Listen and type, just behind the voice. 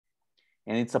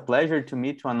And it's a pleasure to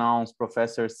me to announce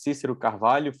Professor Cicero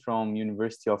Carvalho from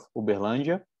University of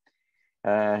Uberlândia.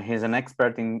 He's an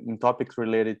expert in topics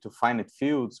related to finite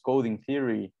fields, coding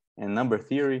theory, and number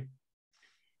theory.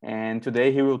 And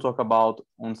today he will talk about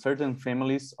uncertain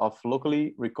families of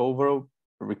locally recoverable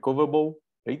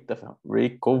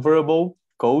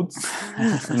codes.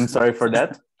 I'm sorry for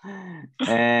that.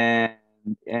 And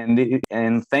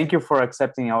thank you for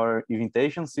accepting our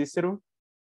invitation, Cicero.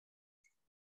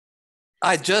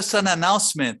 Just an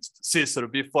announcement, Cicero,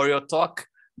 before your talk,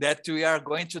 that we are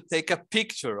going to take a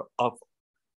picture of,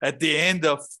 at the end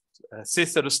of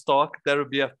Cicero's talk, there will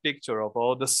be a picture of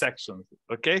all the sections,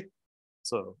 okay?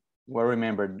 So, well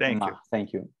remembered. Thank you.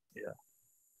 Thank you. Yeah.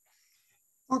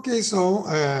 Okay, so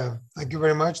thank you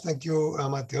very much. Thank you,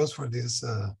 Mateus, for this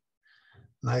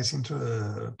nice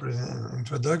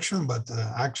introduction, but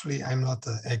actually I'm not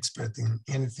an expert in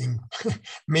anything.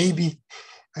 Maybe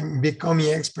I'm becoming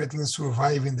expert in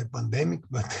surviving the pandemic,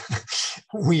 but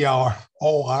we all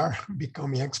are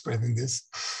becoming expert in this.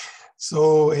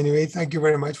 So anyway, thank you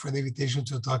very much for the invitation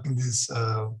to talk in this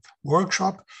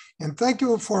workshop. And thank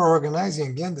you for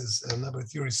organizing again this number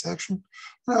theory section.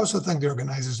 And I also thank the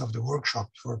organizers of the workshop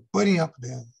for putting up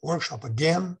the workshop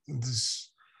again in this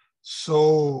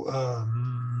so,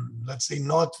 let's say,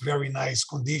 not very nice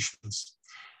conditions.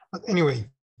 But anyway,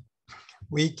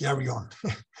 we carry on.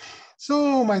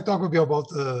 So my talk will be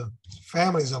about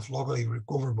families of locally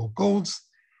recoverable codes.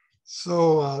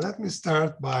 So let me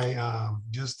start by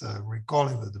just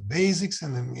recalling the basics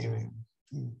and then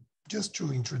just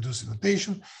to introduce the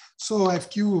notation. So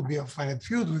FQ will be a finite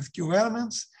field with Q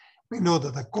elements. We know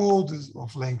that a code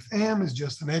of length M is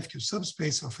just an FQ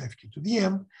subspace of FQ to the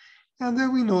M. And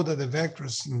then we know that the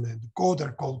vectors in the code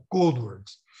are called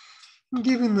codewords.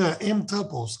 Given the M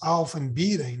tuples alpha and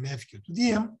beta in FQ to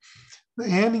the M, the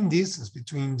Hamming distance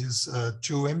between these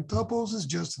two M tuples is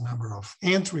just a number of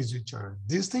entries which are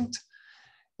distinct.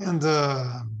 And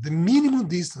the minimum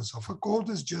distance of a code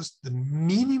is just the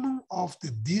minimum of the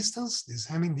distance, this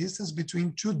Hamming distance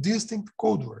between two distinct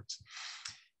code words.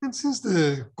 And since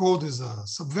the code is a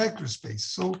subvector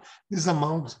space, so this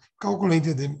amount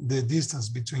calculated the distance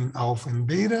between alpha and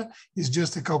beta is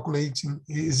just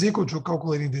is equal to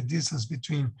calculating the distance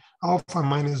between alpha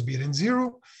minus beta and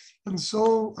 0. And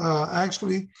so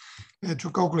actually, to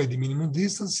calculate the minimum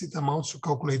distance, it amounts to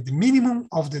calculate the minimum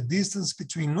of the distance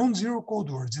between non-zero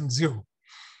code words and 0.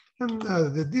 And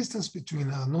the distance between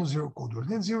a non-zero code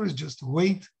word and 0 is just the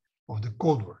weight of the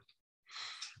code word.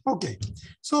 Okay,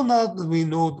 so now that we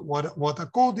know what a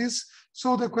code is,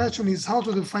 so the question is how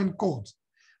to define codes.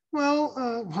 Well,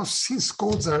 since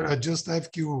codes are just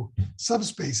FQ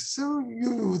subspaces, so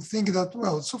you would think that,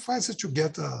 well, it suffices to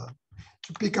get to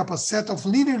pick up a set of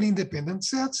linearly independent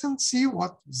sets and see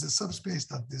what is the subspace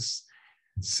that this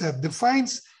set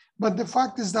defines. But the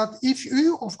fact is that if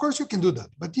you, of course you can do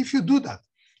that, but if you do that,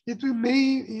 it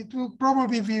will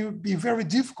probably be very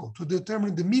difficult to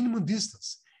determine the minimum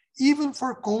distance, even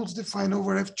for codes defined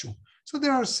over F2. So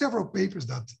there are several papers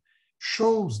that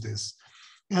shows this.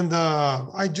 And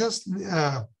I just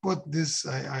put this,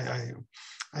 I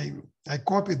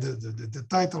copied the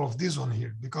title of this one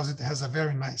here because it has a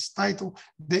very nice title,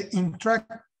 the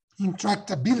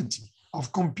intractability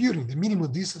of computing the minimum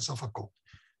distance of a code.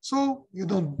 So you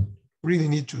don't really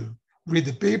need to read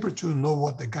the paper to know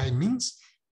what the guy means.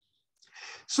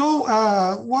 So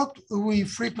what we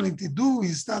frequently do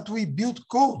is that we build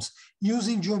codes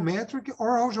using geometric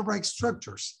or algebraic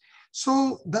structures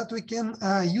so that we can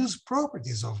use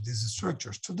properties of these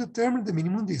structures to determine the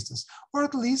minimum distance, or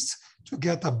at least to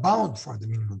get a bound for the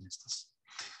minimum distance.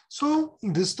 So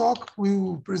in this talk, we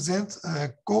will present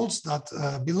codes that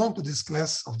belong to this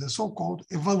class of the so-called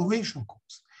evaluation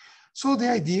codes. So the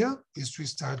idea is to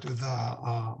start with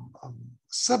a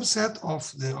subset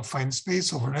of the finite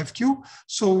space over FQ.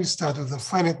 So we start with a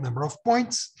finite number of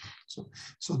points. So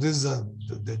this is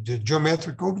the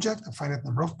geometric object, a finite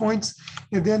number of points.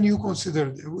 And then you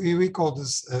consider, we call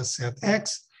this set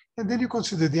X. And then you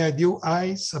consider the ideal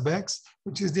I sub X,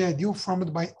 which is the ideal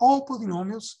formed by all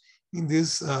polynomials in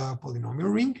this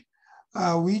polynomial ring,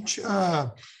 which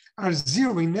are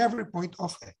 0 in every point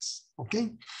of X,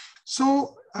 okay?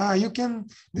 So you can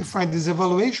define this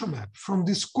evaluation map from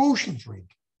this quotient ring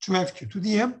to FQ to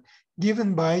the M,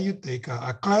 given by you take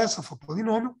a class of a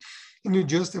polynomial and you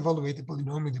just evaluate the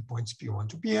polynomial the points P1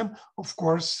 to Pm. Of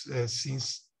course,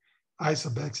 since I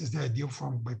sub X is the ideal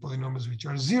formed by polynomials which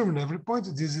are 0 in every point,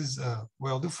 this is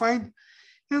well defined.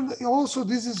 And also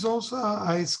this is also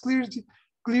it's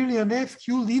clearly an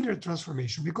FQ linear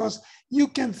transformation, because you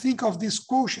can think of this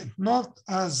quotient not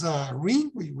as a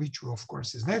ring, which of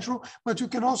course is natural, but you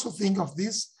can also think of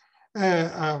this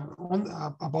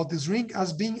about this ring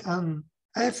as being an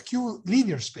FQ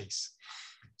linear space.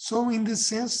 So in this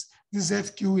sense, this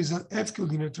FQ is an FQ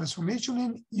linear transformation,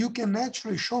 and you can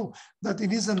naturally show that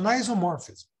it is an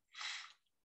isomorphism.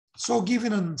 So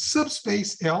given a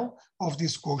subspace L of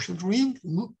this quotient ring,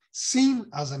 seen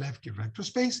as an FQ vector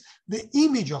space, the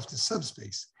image of the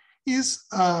subspace is,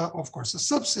 of course, a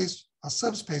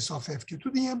subspace of FQ to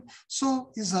the M.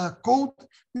 So is a code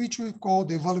which we call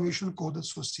the evaluation code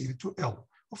associated to L.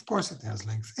 Of course, it has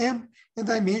length M and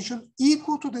dimension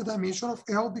equal to the dimension of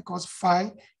L because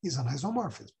phi is an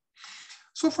isomorphism.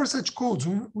 So for such codes,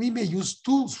 we may use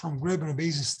tools from Graeber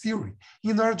basis theory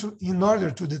in order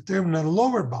to determine a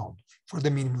lower bound for the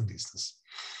minimum distance.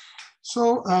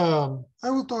 So I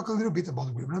will talk a little bit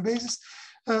about Graeber basis.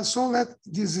 So let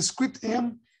this script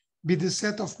M be the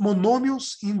set of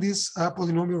monomials in this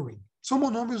polynomial ring. So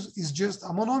monomial is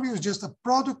just a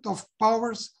product of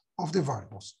powers of the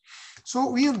variables. So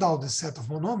we endow the set of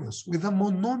monomials with a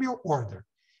monomial order.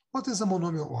 What is a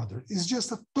monomial order? It's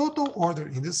just a total order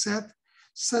in the set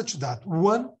such that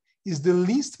 1 is the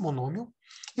least monomial.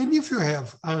 And if you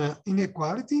have an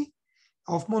inequality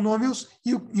of monomials,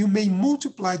 you may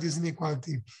multiply this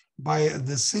inequality by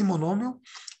the same monomial,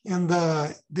 and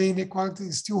the inequality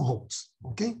still holds,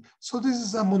 okay? So this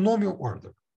is a monomial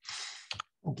order.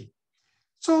 Okay,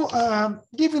 so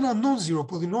given a non-zero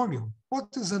polynomial, what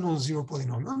is a non-zero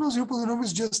polynomial? A non-zero polynomial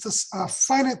is just a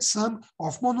finite sum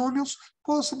of monomials,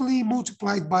 possibly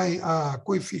multiplied by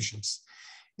coefficients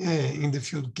in the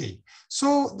field K.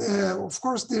 So of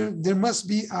course, there must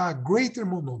be a greater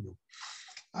monomial.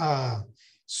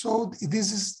 So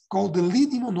this is called the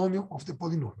leading monomial of the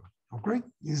polynomial, okay?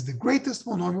 It is the greatest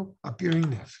monomial appearing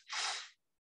in F.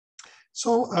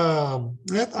 So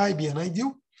let I be an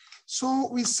ideal. So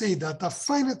we say that a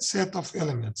finite set of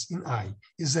elements in I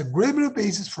is a Graeber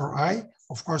basis for I.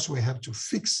 Of course, we have to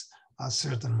fix a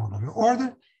certain monomial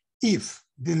order if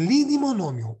the leading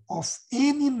monomial of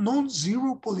any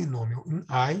non-zero polynomial in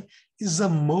I is a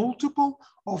multiple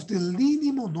of the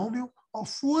leading monomial of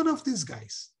one of these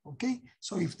guys, okay?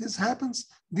 So if this happens,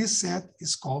 this set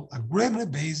is called a Graeber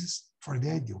basis for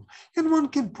the ideal. And one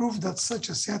can prove that such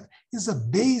a set is a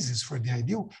basis for the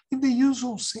ideal in the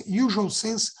usual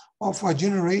sense of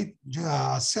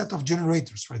a set of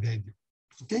generators for the ideal,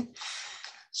 okay?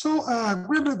 So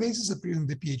Graeber basis appeared in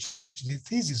the PhD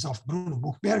thesis of Bruno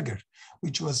Buchberger,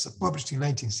 which was published in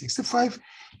 1965.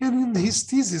 And in his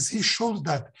thesis, he showed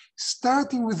that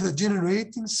starting with a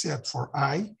generating set for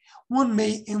I, one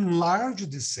may enlarge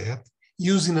the set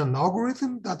using an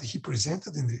algorithm that he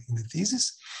presented in the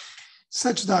thesis,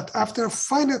 such that after a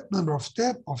finite number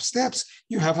of steps,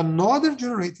 you have another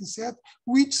generating set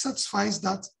which satisfies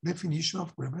that definition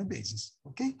of Graeber basis,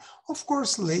 okay? Of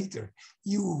course, later,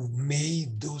 you may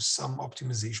do some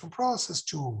optimization process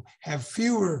to have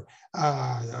fewer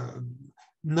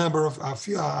number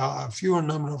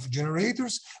of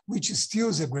generators, which still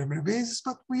is a Graeber basis,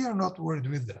 but we are not worried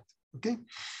with that, okay?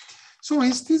 So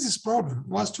his thesis problem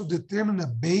was to determine a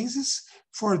basis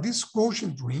for this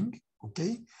quotient ring,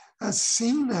 okay?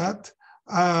 Seen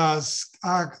as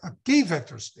a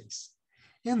K-vector space.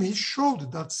 And he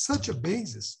showed that such a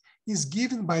basis is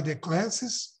given by the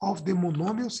classes of the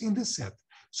monomials in the set.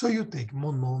 So you take a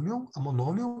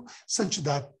monomial such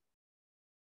that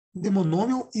the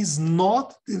monomial is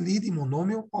not the leading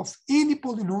monomial of any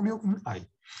polynomial in I.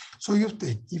 So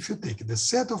if you take the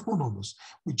set of monomials,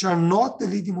 which are not the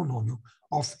leading monomial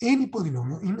of any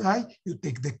polynomial in I, you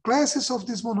take the classes of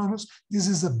these monomials. This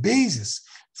is a basis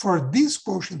for this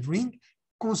quotient ring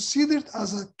considered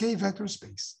as a K-vector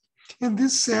space. And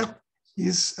this set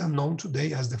is known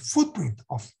today as the footprint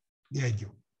of the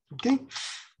ideal, okay?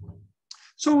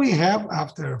 So we have,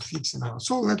 after fixing out,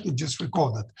 so let me just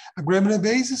recall that a Graeber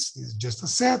basis is just a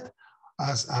set,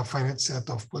 as a finite set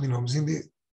of polynomials in the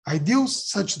ideals,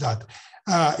 such that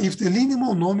if the linear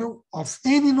monomial of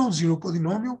any non-zero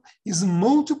polynomial is a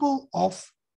multiple of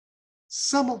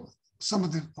some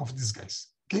of these guys,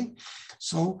 okay?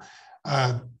 So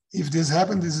if this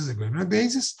happens, this is a Graeber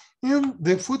basis, and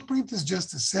the footprint is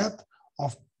just a set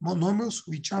of monomials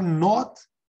which are not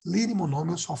leading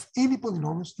monomials of any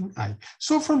polynomials in I.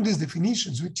 So from these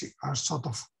definitions, which are sort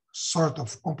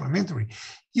of complementary,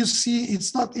 you see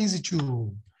it's not easy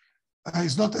to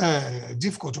it's not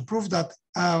difficult to prove that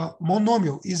a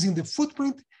monomial is in the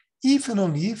footprint if and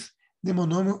only if the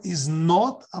monomial is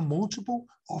not a multiple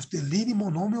of the leading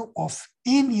monomial of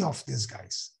any of these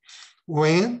guys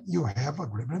when you have a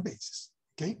Graeber basis,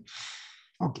 okay?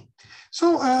 Okay,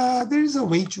 so there is a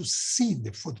way to see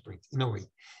the footprint in a way.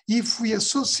 If we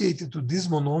associate it to this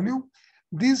monomial,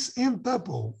 this n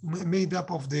tuple made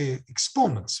up of the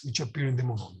exponents which appear in the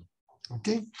monomial.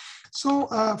 Okay, so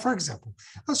for example,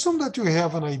 assume that you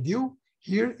have an ideal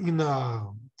here in a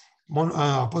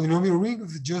polynomial ring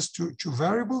with just two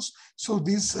variables. So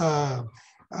this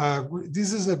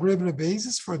is a Grabner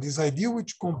basis for this ideal,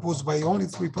 which composed by only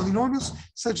 3 polynomials,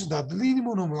 such that the leading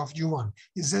monomial of G1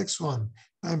 is x1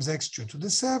 times x2 to the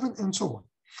 7, and so on.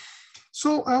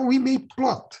 So we may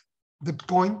plot the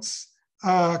points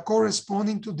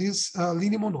corresponding to these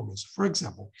linear monomials. For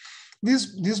example,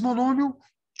 this monomial,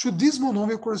 to this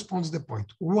monomial corresponds the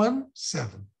point 1,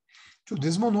 7. To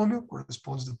this monomial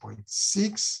corresponds the point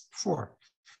 6, 4.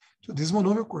 To this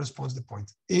monomial corresponds the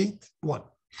point 8, 1.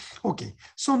 Okay,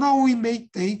 so now we may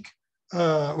take,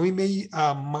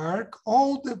 mark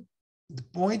all the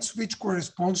points which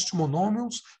corresponds to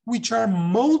monomials which are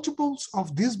multiples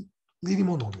of this leading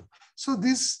monomial. So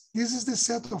this is the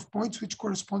set of points which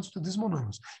corresponds to these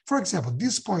monomials. For example,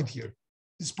 this point here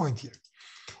is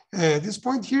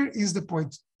the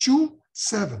point 2,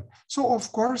 7. So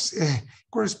of course,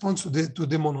 corresponds to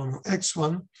the monomial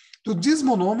x1, to this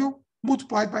monomial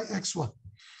multiplied by x1,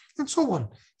 and so on.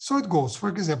 So it goes. For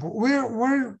example,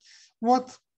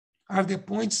 what are the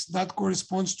points that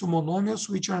corresponds to monomials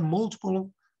which are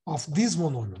multiple of this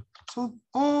monomial? So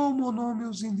all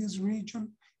monomials in this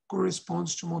region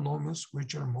corresponds to monomials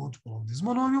which are multiple of this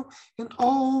monomial, and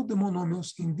all the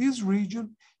monomials in this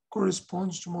region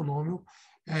corresponds to monomials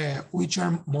which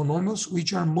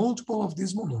are multiple of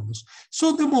these monomials.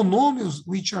 So the monomials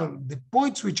which are the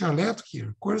points which are left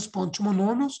here correspond to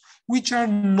monomials which are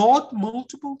not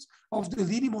multiples of the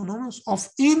leading monomials of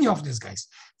any of these guys.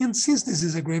 And since this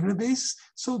is a Grabner basis,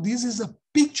 so this is a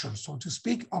picture, so to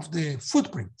speak, of the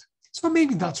footprint. So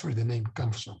maybe that's where the name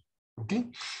comes from. Okay.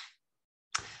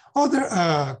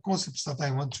 Other concepts that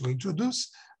I want to introduce.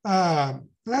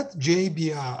 Let J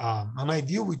be an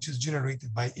ideal which is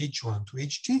generated by H1 to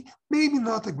HT, maybe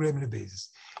not a Grabner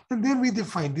basis. And then we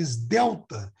define this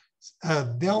delta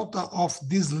of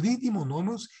these leading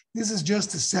monomials. This is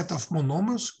just a set of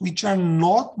monomials which are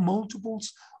not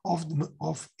multiples of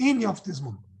any of these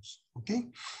monomials. Okay,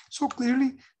 so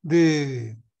clearly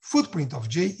the footprint of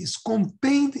J is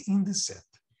contained in this set.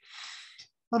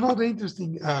 Another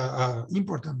interesting,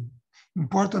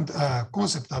 important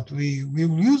concept that we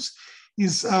will use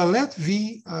is let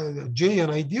V J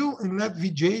an ideal and let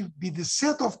Vj be the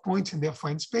set of points in the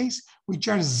affine space which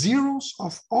are zeros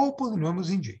of all polynomials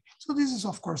in J. So this is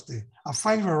of course the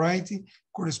affine variety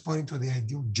corresponding to the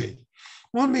ideal J.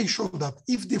 One may show that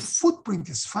if the footprint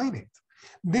is finite,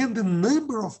 then the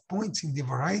number of points in the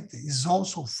variety is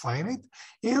also finite,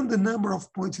 and the number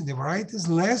of points in the variety is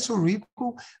less or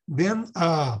equal than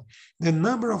the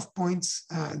number of points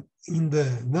in the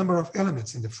number of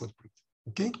elements in the footprint.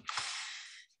 Okay.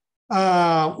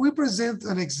 We present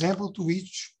an example to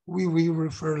which we will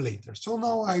refer later. So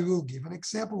now I will give an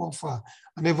example of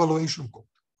an evaluation code.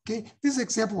 Okay, this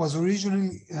example was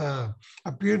originally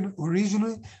appeared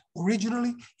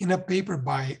originally in a paper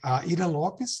by Ira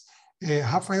Lopes,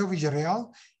 Rafael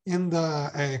Villarreal, and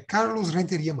Carlos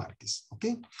Renteria Marques.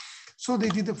 Okay, so they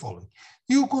did the following.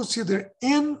 You consider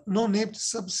n non-empty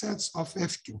subsets of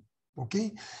FQ.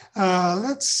 Okay,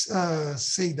 let's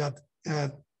say that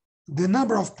the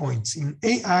number of points in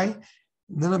AI,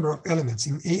 the number of elements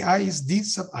in AI is D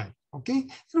sub I. Okay,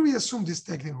 and we assume this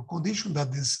technical condition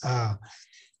that this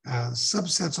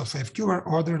subsets of FQ are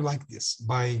ordered like this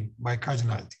by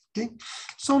cardinality. Okay,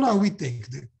 so now we take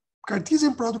the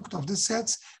Cartesian product of the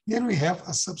sets, then we have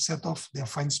a subset of the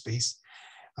affine space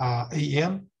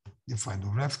AM defined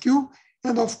over FQ,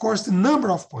 and of course the number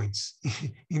of points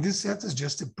in this set is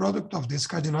just the product of these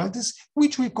cardinalities,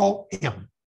 which we call M.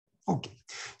 Okay,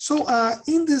 so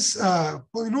in this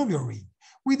polynomial ring,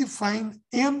 we define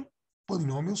n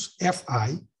polynomials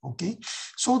Fi. Okay,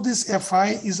 so this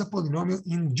Fi is a polynomial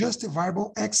in just a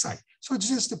variable xi. So it's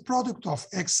just the product of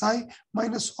xi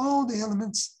minus all the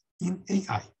elements in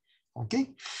AI. Okay,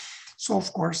 so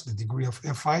of course the degree of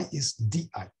Fi is di.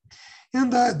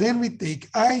 And then we take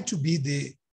I to be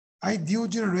the ideal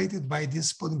generated by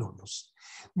these polynomials.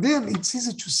 Then it's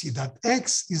easy to see that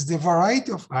X is the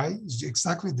variety of I, is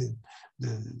exactly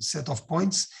the set of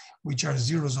points which are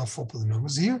zeros of all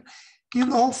polynomials here.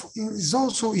 It's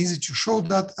also easy to show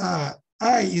that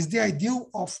I is the ideal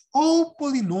of all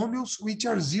polynomials which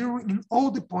are zero in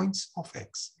all the points of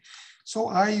X. So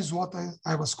I is what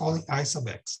I was calling I sub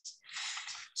X.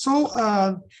 So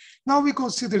now we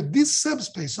consider this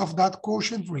subspace of that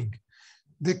quotient ring,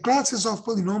 the classes of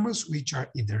polynomials which are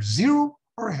either zero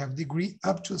or have degree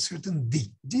up to a certain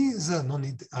D. D is a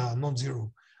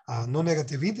non-zero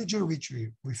non-negative integer, which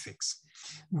we fix.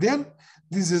 Then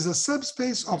this is a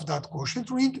subspace of that quotient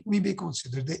ring. We may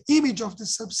consider the image of the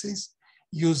subspace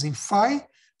using phi.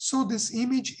 So this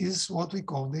image is what we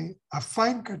call the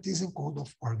affine Cartesian code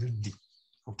of order D.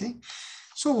 Okay,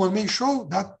 so one may show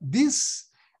that this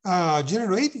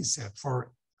generating set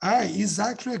for I is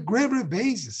actually a Greber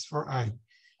basis for I,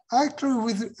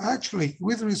 actually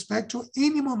with respect to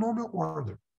any monomial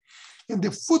order. And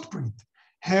the footprint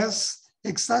has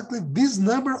exactly this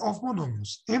number of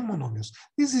monomials, n monomials.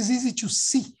 This is easy to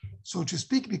see, so to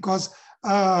speak, because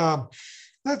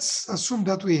let's assume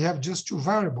that we have just two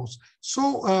variables.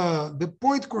 So the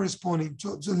point corresponding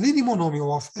to the leading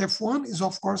monomial of F1 is,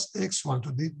 of course, x1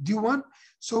 to the D1.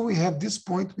 So we have this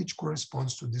point which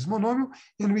corresponds to this monomial,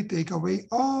 and we take away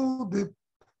all the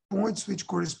points which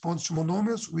corresponds to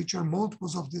monomials which are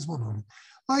multiples of this monomial.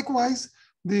 Likewise,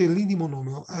 the leading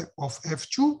monomial of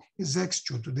F2 is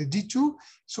x2 to the D2.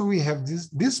 So we have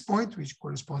this point which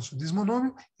corresponds to this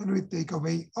monomial, and we take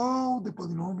away all the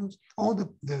polynomials, all the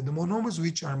monomials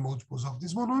which are multiples of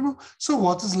this monomial. So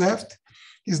what is left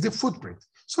is the footprint.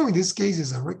 So in this case,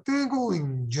 it's a rectangle.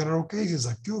 In general case, it's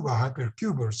a cube, a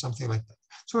hypercube, or something like that.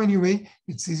 So anyway,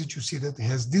 it's easy to see that it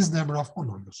has this number of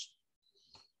monomials.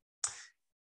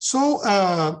 So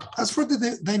as for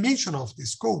the dimension of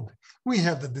this code, we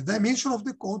have that the dimension of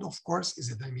the code, of course,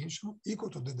 is a dimension equal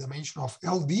to the dimension of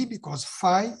LD, because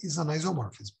phi is an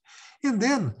isomorphism. And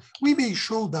then we may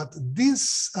show that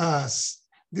this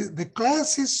the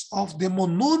classes of the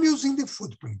monomials in the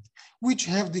footprint, which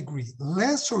have degree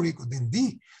less or equal than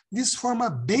D, this form a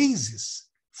basis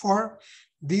for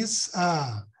this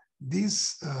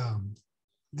this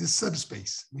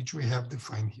subspace, which we have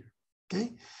defined here.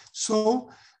 Okay, so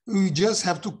we just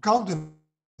have to count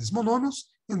these monomials,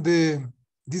 and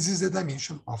this is the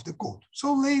dimension of the code.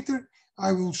 So later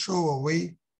I will show a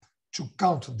way to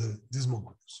count these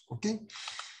monomials, okay,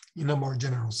 in a more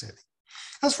general setting.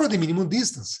 As for the minimum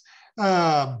distance,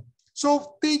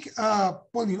 so take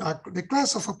the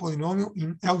class of a polynomial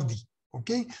in LD,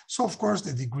 okay? So of course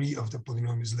the degree of the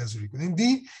polynomial is less or equal than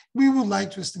D. We would like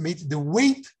to estimate the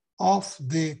weight of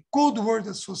the code word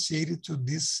associated to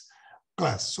this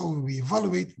class. So we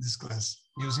evaluate this class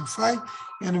using phi,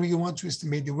 and we want to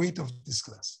estimate the weight of this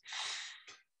class,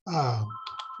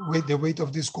 the weight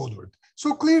of this code word.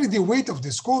 So clearly the weight of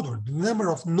this code word, the number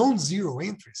of non-zero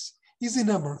entries, is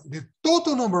the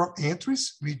total number of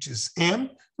entries, which is m,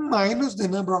 minus the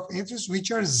number of entries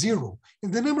which are 0.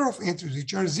 And the number of entries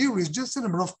which are 0 is just the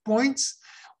number of points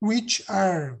which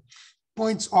are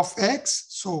points of x,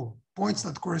 so points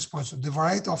that correspond to the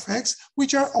variety of x,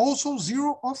 which are also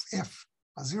 0 of f,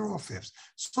 a 0 of f.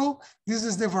 So this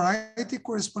is the variety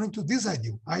corresponding to this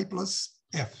ideal, I plus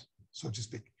f, so to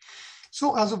speak.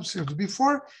 So as observed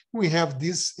before, we have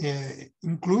this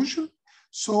inclusion.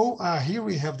 So here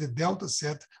we have the delta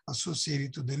set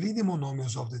associated to the leading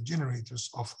monomials of the generators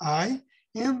of I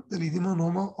and the leading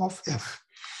monomial of F.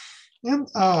 And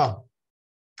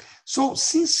so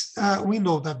since we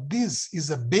know that this is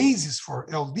a basis for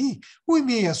LD, we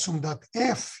may assume that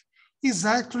F is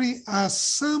actually a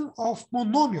sum of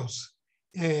monomials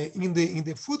in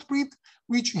the footprint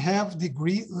which have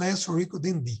degree less or equal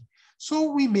than D.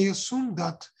 So we may assume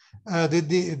that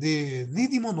the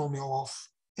leading monomial of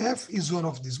F is one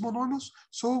of these monomials,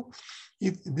 so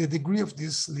the degree of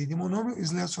this leading monomial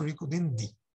is less or equal than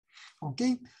D.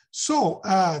 Okay, so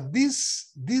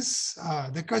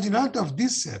the cardinality of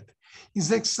this set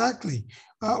is exactly,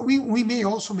 we may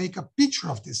also make a picture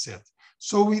of this set.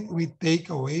 So we take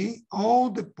away all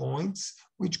the points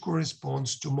which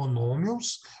corresponds to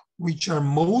monomials, which are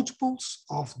multiples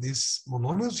of these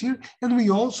monomials here, and we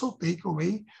also take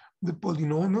away the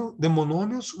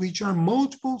monomials which are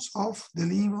multiples of the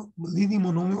leading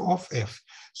monomial of F.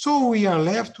 So we are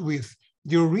left with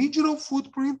the original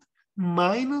footprint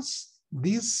minus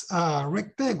this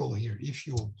rectangle here, if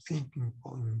you think in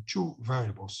two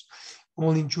variables,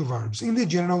 only in two variables. In the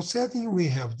general setting, we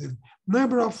have the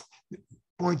number of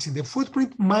points in the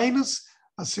footprint minus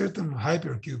a certain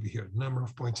hypercube here, number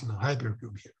of points in a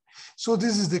hypercube here. So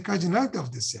this is the cardinality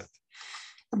of the set.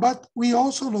 But we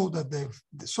also know that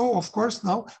so of course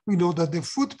now we know that the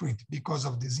footprint, because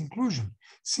of this inclusion,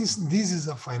 since this is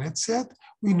a finite set,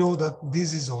 we know that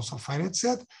this is also a finite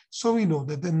set. So we know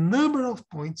that the number of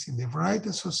points in the variety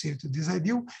associated to this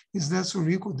ideal is less or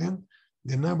equal than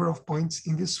the number of points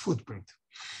in this footprint.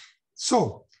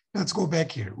 So let's go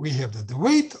back here. We have that the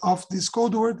weight of this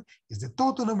code word is the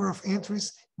total number of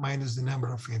entries minus the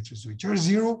number of entries which are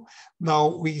 0.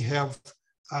 Now we have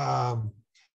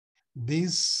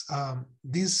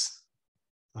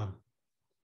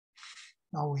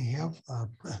now we have,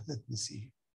 let me see.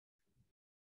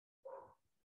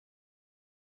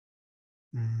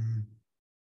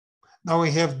 Now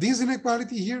we have this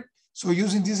inequality here. So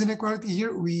using this inequality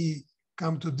here, we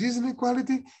come to this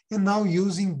inequality. And now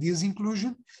using this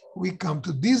inclusion, we come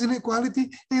to this inequality.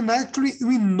 And actually,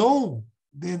 we know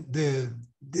the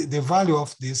value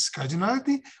of this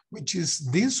cardinality, which is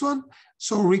this one.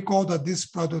 So recall that this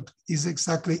product is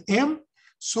exactly M.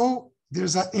 So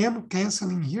there's a M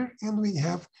canceling here. And we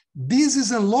have, this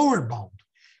is a lower bound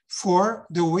for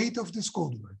the weight of this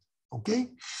code word. Okay,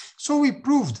 so we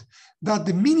proved that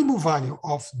the minimum value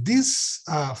of this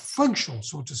function,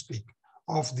 so to speak,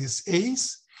 of this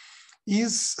A's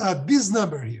is this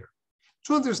number here.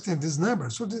 To understand this number,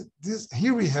 so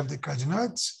here we have the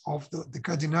cardinality of the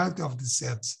cardinality of the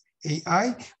sets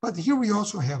AI, but here we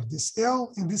also have this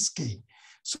L and this K.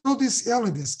 So this L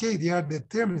and this K, they are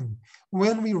determined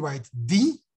when we write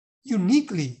D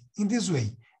uniquely in this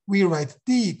way. We write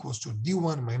D equals to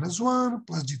D1 minus 1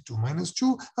 plus D2 minus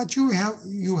 2 until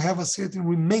you have a certain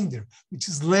remainder, which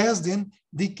is less than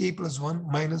DK plus 1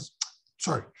 minus,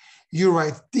 sorry. You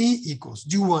write D equals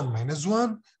D1 minus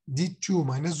 1, D2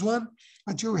 minus 1,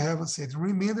 until you have a certain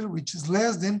remainder, which is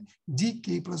less than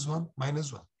DK plus 1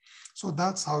 minus 1. So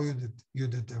that's how you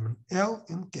determine L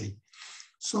and K.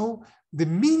 So the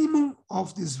minimum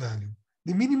of this value,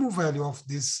 the minimum value of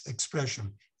this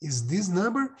expression is this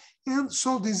number. And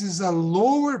so this is a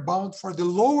lower bound for the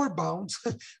lower bounds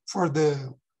for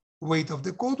the weight of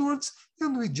the code words.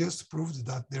 And we just proved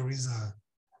that there is a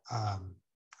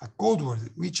code word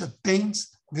which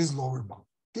attains this lower bound.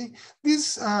 Okay,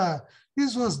 this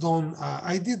was done.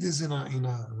 I did this in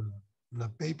a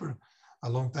paper a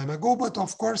long time ago, but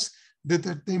of course, the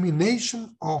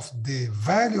determination of the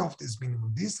value of this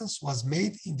minimum distance was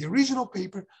made in the original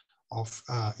paper of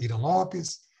Iran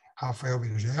Lopes, Rafael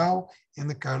Virgel,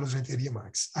 and Carlos Renteria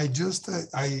Marques.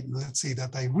 Let's say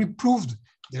that I reproved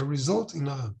the result in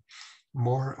a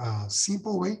more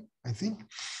simple way, I think.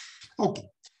 Okay,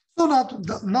 so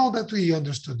now that we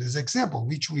understood this example,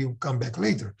 which we will come back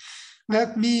later,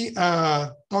 let me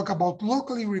talk about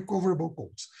locally recoverable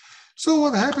codes. So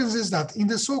what happens is that in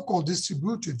the so-called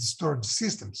distributed storage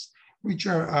systems, which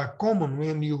are common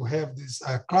when you have these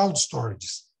cloud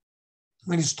storages,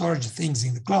 when you store things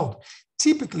in the cloud,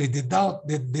 typically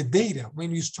the data,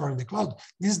 when you store in the cloud,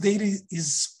 this data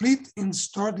is split and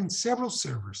stored in several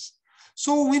servers.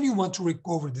 So when you want to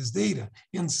recover this data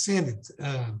and send it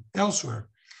elsewhere,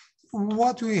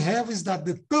 what we have is that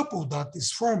the tuple that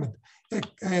is formed,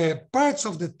 parts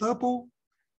of the tuple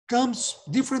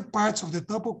different parts of the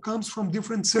tuple comes from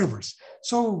different servers.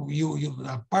 So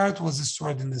a part was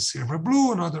stored in the server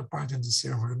blue, another part in the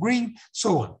server green,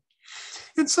 so on.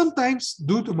 And sometimes,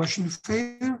 due to machine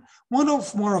failure, one or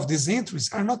more of these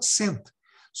entries are not sent.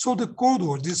 So the code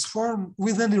word is formed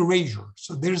with an erasure.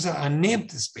 So there's an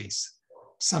empty space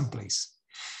someplace.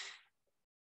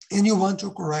 And you want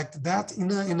to correct that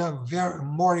in a very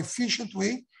more efficient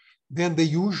way than the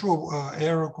usual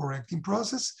error correcting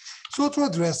process. So to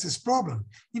address this problem,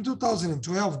 in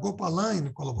 2012, Gopala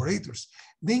and collaborators,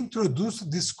 they introduced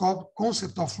this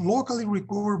concept of locally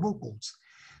recoverable codes.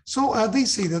 So they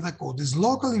say that a code is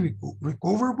locally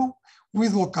recoverable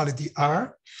with locality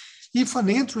R if an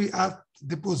entry at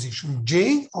the position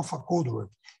J of a code word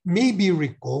may be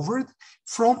recovered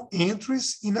from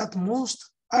entries in at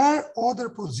most R other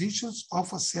positions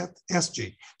of a set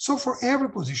Sj. So for every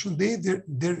position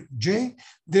J,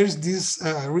 there's this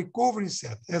recovery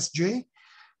set Sj,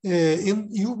 and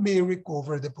you may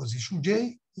recover the position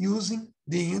J using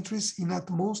the entries in at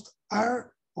most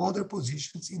R other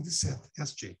positions in the set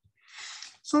Sj.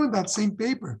 So in that same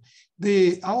paper,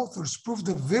 the authors proved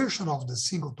the version of the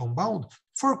singleton bound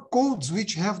for codes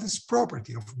which have this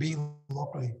property of being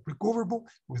locally recoverable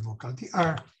with locality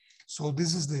R. So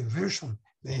this is the version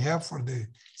they have for the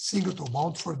singleton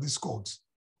bound for these codes.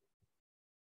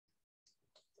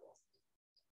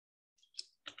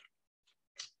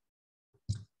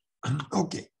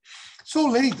 Okay, so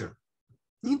later,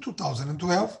 in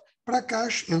 2012,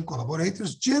 Prakash and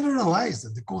collaborators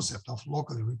generalized the concept of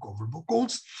locally recoverable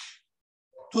codes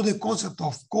to the concept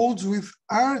of codes with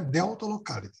R-delta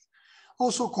locality,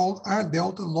 also called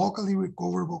R-delta locally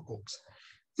recoverable codes.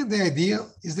 And the idea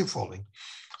is the following.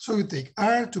 So you take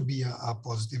R to be a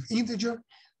positive integer,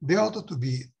 delta to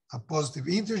be a positive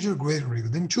integer greater or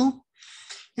equal than 2,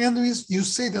 and you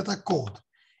say that a code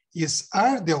is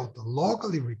R-delta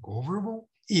locally recoverable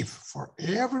if for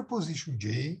every position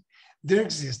J, there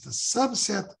exists a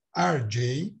subset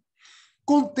Rj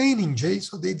containing J,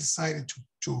 so they decided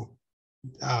to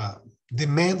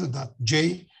demand that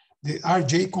J the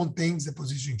Rj contains the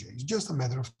position j. It's just a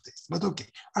matter of taste, but okay.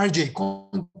 Rj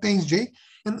contains j,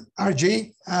 and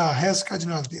Rj has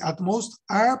cardinality at most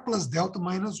r plus delta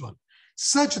minus 1,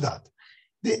 such that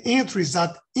the entries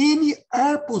at any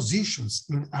r positions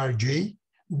in Rj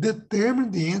determine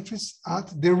the entries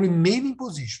at the remaining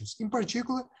positions, in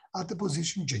particular at the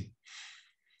position j.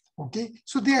 Okay,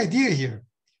 so the idea here,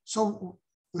 so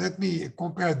let me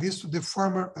compare this to the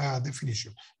former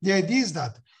definition. The idea is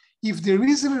that if there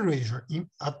is an erasure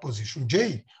at position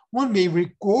j, one may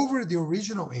recover the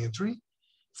original entry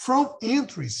from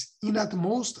entries in at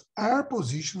most r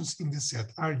positions in the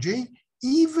set Rj,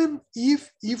 even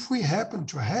if we happen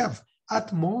to have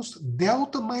at most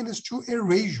delta minus 2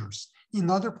 erasures in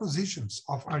other positions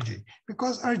of Rj,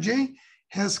 because Rj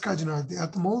has cardinality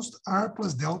at most r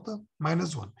plus delta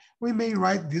minus 1. We may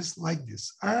write this like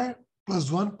this, r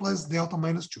plus 1 plus delta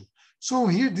minus 2. So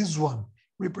here this 1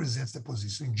 represents the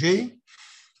position j,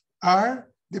 r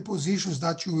the positions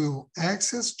that you will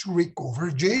access to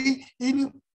recover j,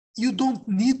 and you don't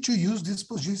need to use these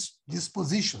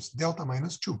positions, delta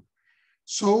minus 2.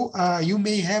 So you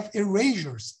may have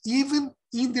erasures even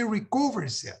in the recovery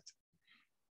set.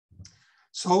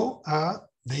 So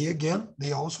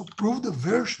they also prove the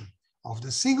version of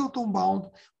the singleton bound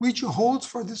which holds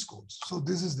for these codes. So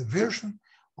this is the version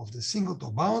of the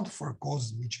singleton bound for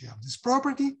codes which have this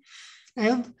property.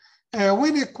 And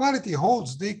when equality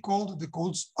holds, they call the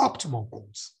codes optimal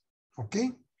codes.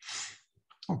 Okay?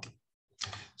 Okay.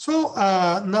 So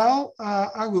now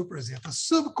I will present a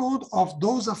subcode of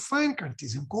those affine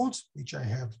Cartesian codes, which I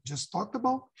have just talked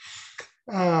about,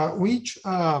 which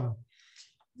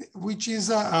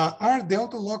is R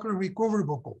delta locally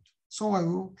recoverable code. So I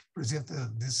will present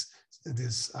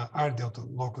this R delta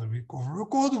locally recoverable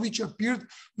code, which appeared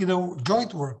in a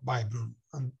joint work by Bruno,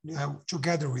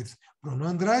 together with Bruno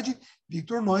Andrade,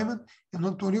 Victor Neumann, and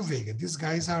Antonio Veiga. These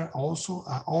guys are also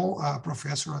all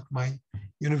professors at my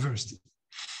university.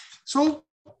 So,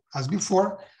 as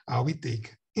before, we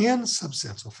take n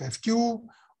subsets of FQ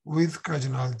with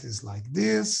cardinalities like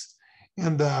this,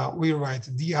 and we write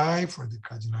di for the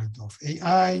cardinality of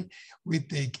AI. We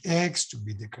take x to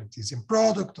be the Cartesian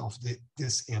product of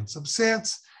this n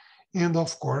subsets, and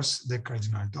of course, the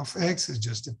cardinality of x is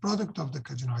just the product of the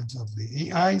cardinalities of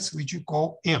the AIs, which we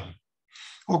call m.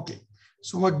 Okay,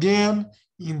 so again,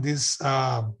 in this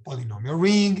polynomial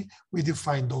ring, we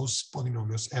define those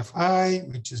polynomials fi,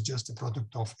 which is just the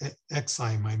product of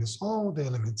xi minus all the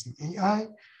elements in AI.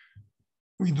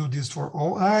 We do this for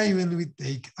all I, and we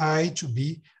take I to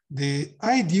be the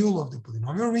ideal of the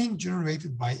polynomial ring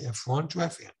generated by f1 to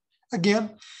fn.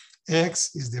 Again,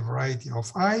 x is the variety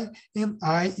of I, and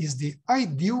I is the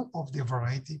ideal of the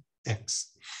variety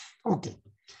x. Okay,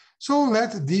 so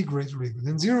let d greater or equal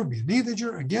than 0 be an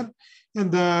integer again.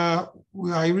 And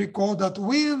I recall that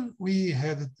when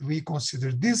we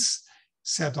considered this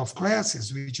set of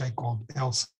classes, which I called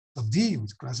L sub d,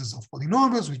 with classes of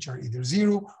polynomials, which are either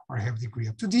 0 or have degree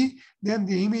up to d, then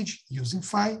the image using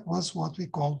phi was what we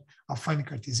call a affine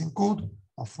Cartesian code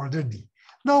of further d.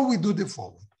 Now we do the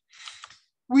following.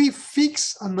 We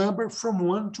fix a number from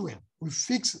 1 to n. We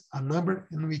fix a number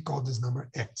and we call this number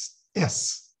x,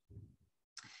 s.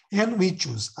 And we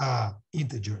choose an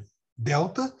integer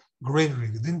delta greater or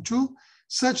equal than 2,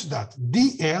 such that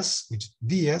ds, which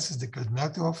ds is the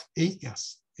cardinality of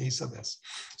as, a sub s.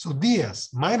 So ds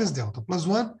minus delta plus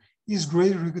 1 is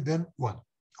greater or equal than 1.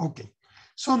 Okay,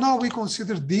 so now we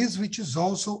consider this, which is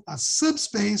also a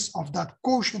subspace of that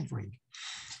quotient ring.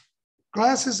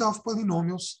 Classes of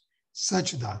polynomials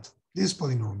such that these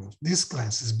polynomials, these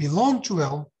classes belong to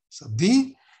L sub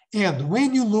d, and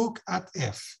when you look at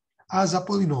f as a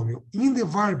polynomial in the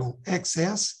variable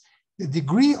xs, the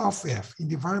degree of f in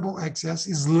the variable xs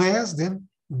is less than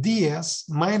ds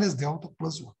minus delta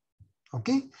plus 1.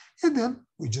 Okay, and then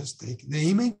we just take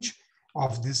the image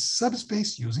of this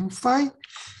subspace using phi,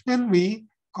 and we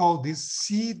call this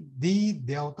c d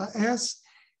delta s,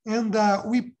 and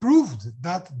we proved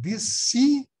that this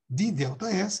c d delta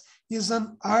s is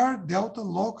an r delta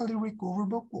locally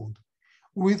recoverable code,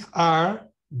 with r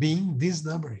being this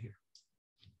number here.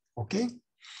 Okay,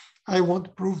 I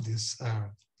won't prove this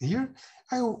here.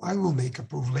 I will make a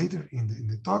proof later in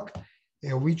the talk,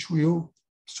 which will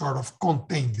sort of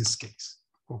contain this case.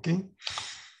 Okay,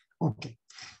 okay.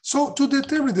 So to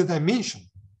determine the dimension,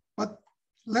 but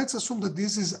let's assume that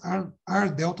this is R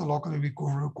delta locally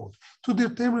recoverable code. To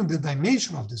determine the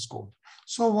dimension of this code,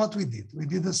 so what we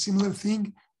did a similar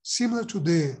thing, similar to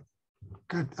the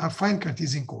affine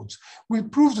Cartesian codes. We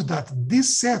proved that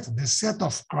this set, the set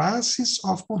of classes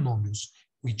of polynomials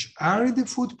which are in the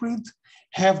footprint,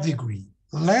 have degree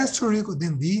less or equal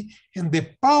than D, and the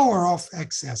power of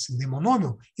excess in the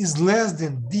monomial is less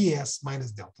than ds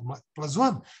minus delta plus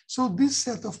 1. So this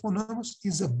set of monomials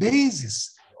is a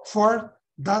basis for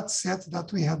that set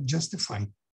that we have just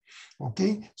defined.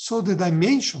 Okay, so the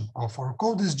dimension of our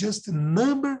code is just the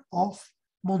number of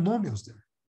monomials there.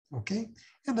 Okay,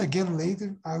 and again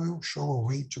later I will show a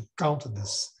way to count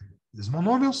these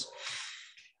monomials.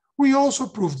 We also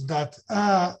proved that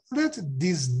let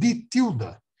this d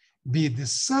tilde be the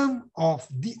sum of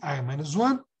di minus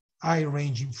 1, I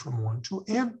ranging from 1 to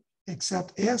n,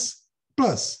 except s,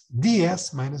 plus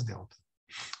ds minus delta.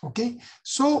 Okay,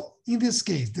 so in this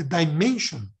case, the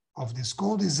dimension of this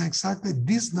code is exactly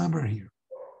this number here.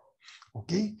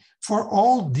 Okay, for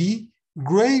all d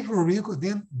greater or equal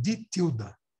than d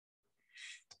tilde.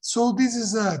 So this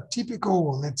is a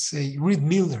typical, let's say,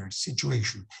 Reed-Muller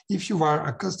situation. If you are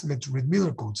accustomed to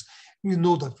Reed-Muller codes, you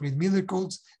know that Reed-Muller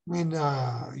codes, when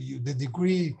the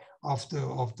degree of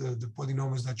the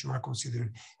polynomials that you are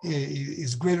considering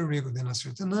is greater or equal than a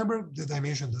certain number, the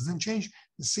dimension doesn't change.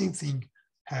 The same thing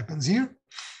happens here.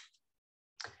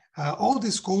 All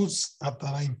these codes that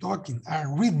I'm talking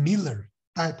are Reed-Muller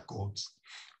type codes.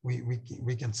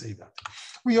 We can say that.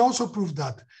 We also proved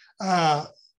that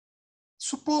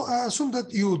assume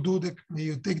that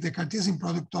you take the Cartesian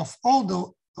product of all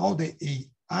the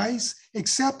AIs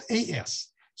except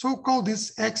AS. So call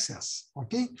this XS,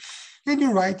 okay? And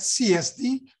you write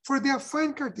CSD for the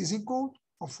affine Cartesian code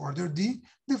of order D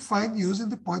defined using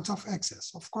the points of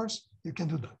XS. Of course, you can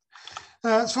do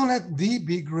that. So let D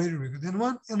be greater or equal than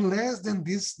 1 and less than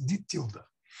this D tilde,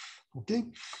 okay?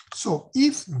 So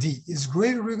if D is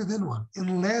greater or equal than 1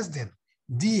 and less than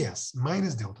ds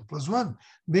minus delta plus 1,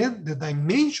 then the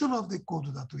dimension of the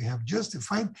code that we have just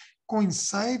defined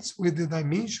coincides with the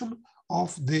dimension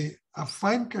of the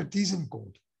affine Cartesian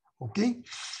code, okay?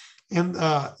 And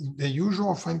the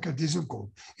usual affine Cartesian code.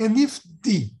 And if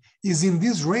D is in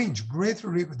this range, greater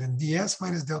or equal than ds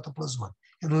minus delta plus 1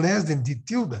 and less than d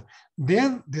tilde,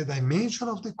 then the dimension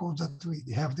of the code that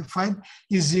we have defined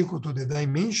is equal to the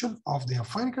dimension of the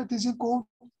affine Cartesian code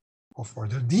of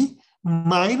order D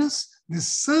minus the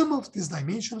sum of these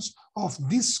dimensions of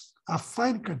these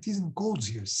affine Cartesian codes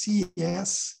here,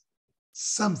 CS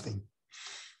something,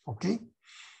 okay?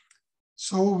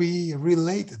 So we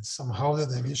related somehow the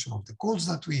dimension of the codes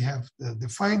that we have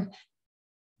defined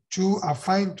to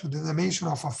the dimension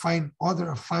of other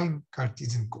affine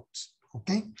Cartesian codes,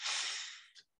 okay?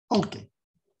 Okay.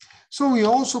 So we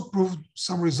also proved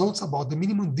some results about the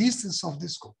minimum distance of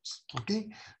these codes, okay?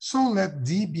 So let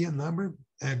D be a number,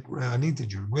 an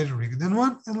integer greater or equal than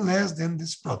 1 and less than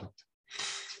this product.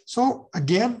 So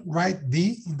again, write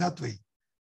D in that way.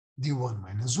 D1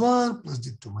 minus 1 plus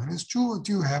D2 minus 2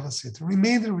 until you have a certain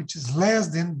remainder which is less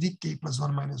than dk plus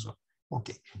 1 minus 1.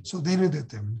 Okay, so then you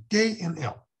determine K and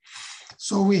L.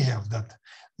 So we have that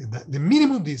the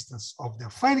minimum distance of the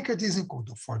affine Cartesian code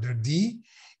of order D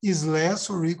is less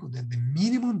or equal than the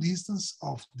minimum distance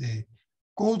of the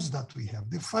codes that we have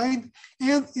defined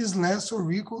and is less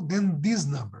or equal than this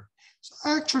number. So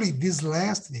actually this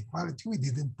last inequality we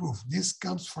didn't prove. This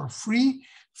comes for free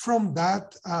from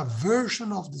that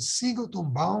version of the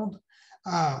singleton bound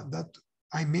that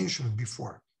I mentioned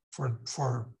before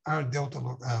for R delta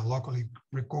locally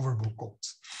recoverable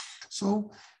codes.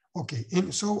 So, okay,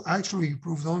 and so actually we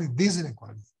proved only this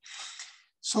inequality.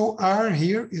 So R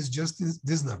here is just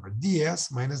this number,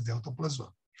 ds minus delta plus 1.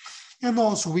 And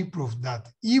also we proved that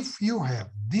if you have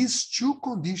these two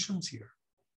conditions here,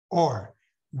 or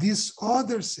this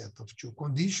other set of two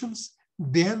conditions,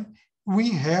 then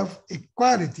we have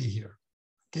equality here,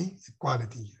 okay?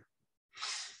 Equality here.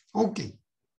 Okay.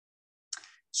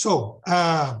 So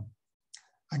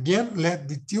again, let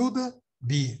the tilde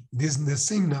be the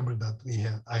same number that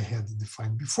I had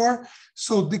defined before.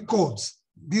 So the codes,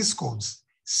 these codes,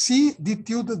 C d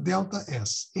tilde delta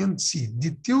S and C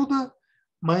d tilde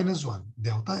minus 1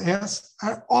 delta S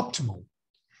are optimal.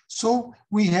 So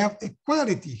we have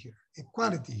equality here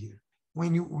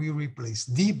when we replace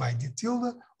D by D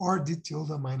tilde or D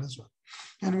tilde minus 1.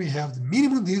 And we have the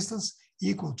minimum distance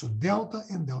equal to delta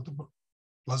and delta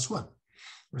plus 1,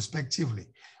 respectively.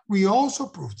 We also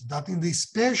proved that in the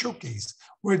special case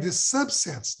where the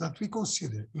subsets that we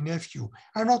consider in FU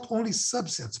are not only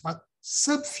subsets, but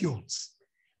subfields,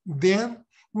 then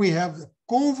we have the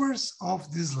converse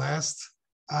of this last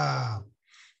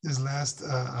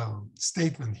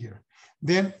statement here.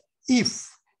 Then if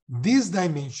this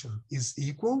dimension is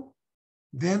equal,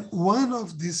 then one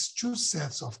of these two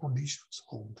sets of conditions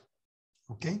hold,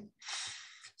 okay?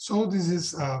 So this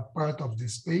is part of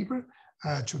this paper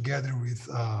together with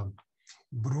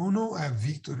Bruno,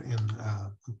 Victor, and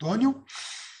Antonio.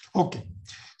 Okay,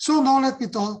 so now let me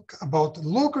talk about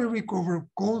locally recoverable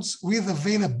codes with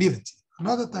availability,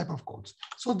 another type of codes.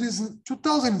 So this in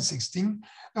 2016,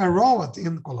 Rawat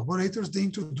and collaborators, they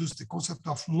introduced the concept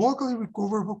of locally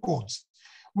recoverable codes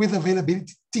with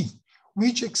availability T,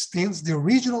 which extends the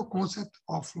original concept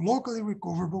of locally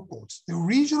recoverable codes. The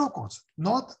original concept,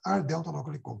 not R delta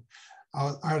locally code,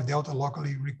 R delta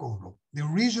locally recoverable. The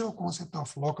original concept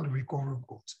of locally recoverable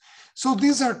codes. So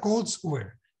these are codes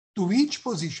where to each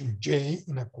position J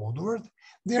in a code word,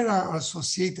 there are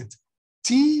associated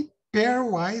T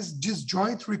pairwise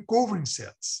disjoint recovering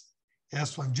sets,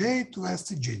 S1J to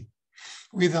STJ,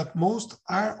 with at most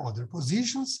R other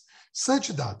positions, such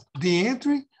that the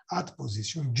entry at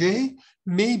position J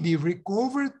may be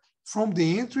recovered from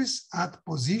the entries at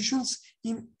positions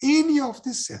in any of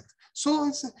the set. So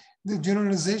it's the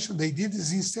generalization they did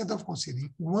is instead of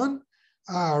considering one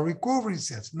recovery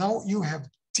set, now you have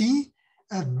T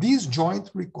disjoint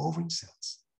recovering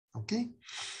sets. Okay,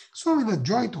 so in a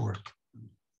joint work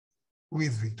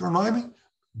with Victor Neumann,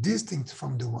 distinct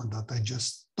from the one that I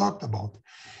just talked about,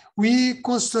 we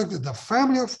constructed a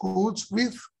family of codes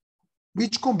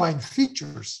which combine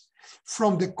features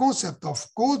from the concept of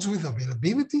codes with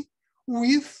availability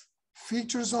with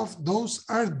features of those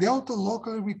R delta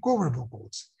locally recoverable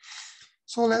codes.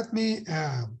 So let me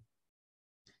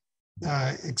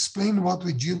explain what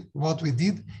we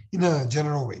did in a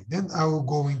general way. Then I will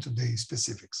go into the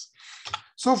specifics.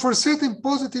 So for certain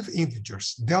positive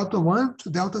integers, delta 1 to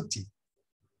delta t,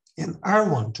 and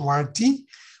R1 to RT,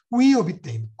 we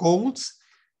obtain codes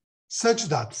such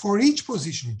that for each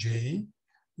position J,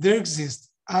 there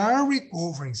exist R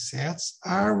recovering sets,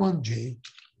 R1J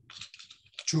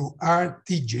to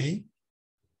RTJ.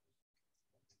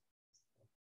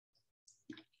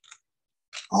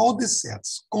 All the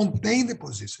sets contain the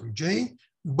position J,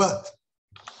 but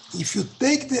if you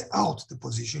take out the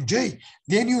position J,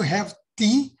 then you have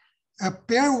T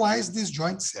pairwise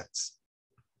disjoint sets.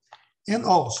 And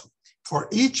also, for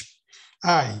each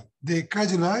I, the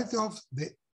cardinality of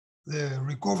the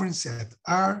recovering set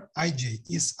Rij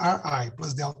is Ri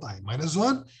plus delta I minus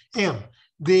 1, and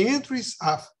the entries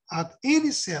at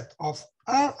any set of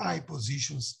Ri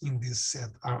positions in this set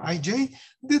Rij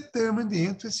determine the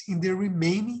entries in the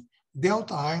remaining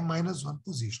delta I minus 1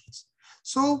 positions.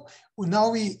 So now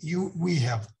we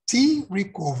have T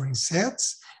recovering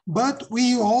sets, but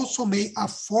we also may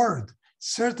afford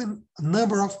certain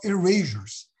number of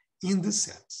erasures in the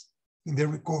sets, in the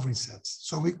recovering sets.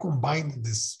 So we combine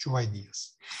these two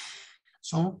ideas.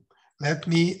 So let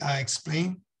me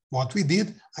explain what we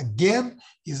did. Again,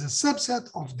 is a subset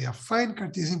of the affine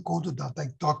Cartesian code that I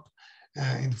talked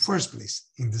in the first place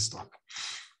in this talk.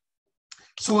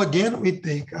 So again, we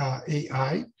take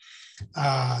AI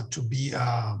to be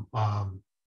a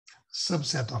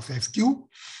subset of FQ.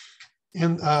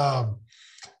 And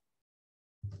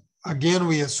again,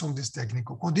 we assume this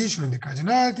technical condition in the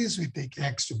cardinalities. We take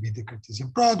X to be the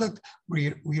Cartesian product.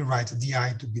 We write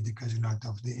DI to be the cardinality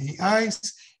of the AIs.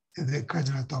 The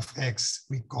cardinality of X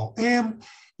we call M.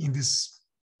 In this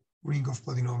ring of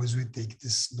polynomials, we take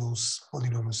those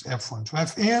polynomials F1 to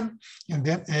Fn, and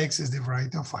then X is the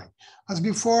variety of phi. As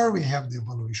before, we have the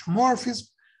evaluation morphism,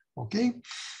 okay?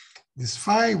 This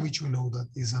phi, which we know that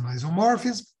is an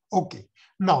isomorphism. Okay,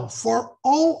 now for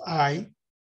all I,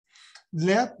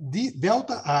 let the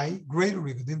delta I greater or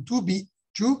equal than 2 be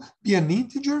an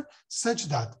integer such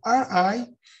that Ri,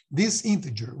 this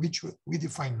integer, which we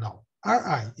define now,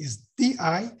 Ri is di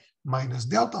minus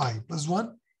delta I plus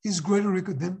 1 is greater or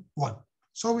equal than 1.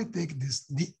 So we take this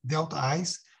delta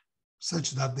i's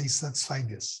such that they satisfy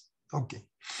this. Okay.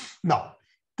 Now,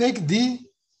 take d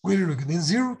greater or equal than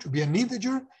 0 to be an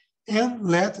integer and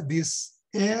let this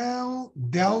L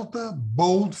delta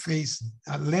boldface,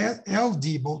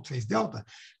 LD boldface delta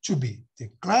to be the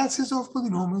classes of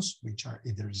polynomials which are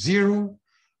either 0,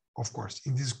 of course,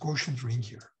 in this quotient ring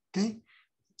here, okay?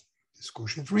 This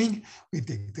quotient ring, we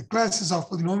take the classes of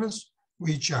polynomials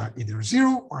which are either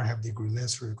 0 or have degree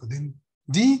less or equal than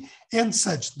d, and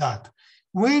such that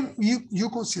when you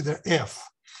consider f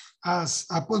as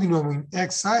a polynomial in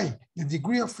xi, the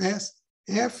degree of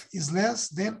f is less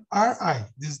than ri,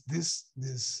 this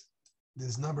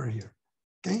number here,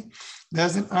 okay?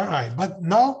 Less than ri. But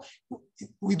now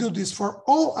we do this for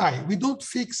all I. We don't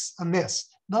fix an s.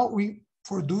 Now we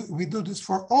do this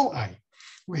for all I.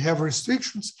 We have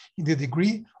restrictions in the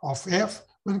degree of f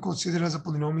when considered as a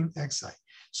polynomial in xi.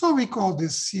 So we call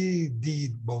this CD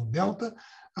bold delta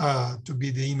to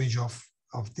be the image of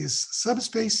this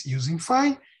subspace using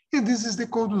phi, and this is the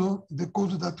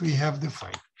code that we have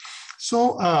defined.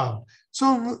 So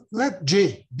So let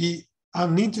J be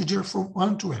an integer from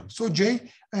 1 to m. So J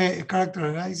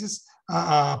characterizes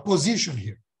a position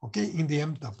here, okay, in the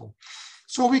M tuple.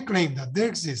 So we claim that there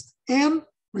exist n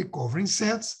recovering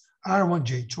sets,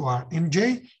 R1J, 2R, and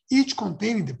J, each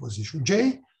containing the position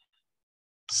J,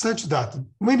 such that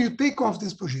when you take off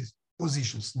these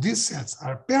positions, these sets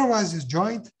are pairwise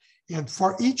disjoint, and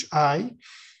for each I,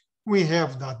 we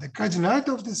have that the cardinality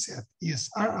of the set is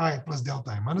Ri plus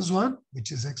delta I minus 1,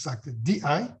 which is exactly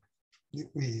di.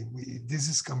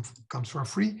 This comes for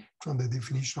free from the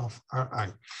definition of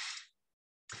Ri.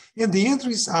 And the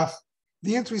entries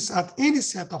at any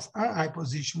set of Ri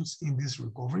positions in this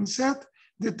recovering set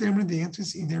determine the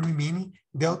entries in the remaining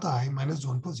delta I minus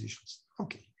 1 positions.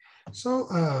 Okay, so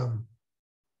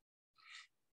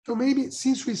so maybe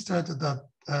since we started at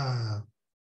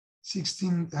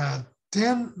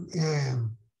 10,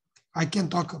 I can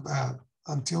talk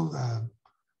until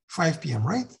 5 p.m.,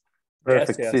 right?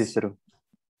 Perfect, yes, yes. Cicero.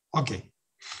 Okay,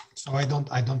 so I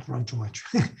don't run too much,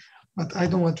 but I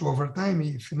don't want to overtime.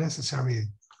 If necessary,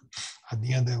 at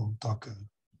the end I will talk.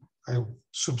 I will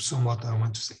subsume what I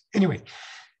want to say. Anyway,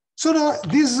 so now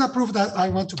this is a proof that I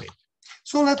want to make.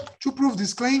 So to prove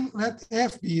this claim, let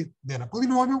f be then a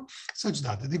polynomial such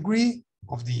that the degree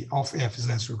of f is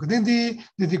less or equal than d,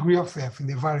 the degree of f in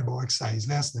the variable xi is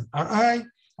less than ri,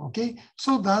 okay?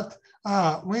 So that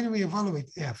when we evaluate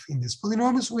f in these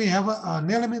polynomials, we have an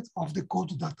element of the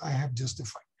code that I have just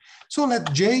defined. So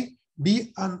let j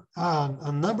be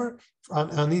a number,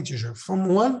 an integer from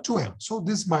 1 to m. So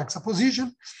this marks a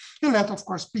position, and let, of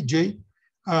course, pj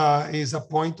is a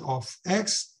point of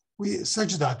x,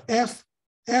 such that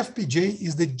fpj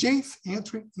is the jth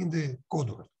entry in the code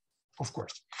word, of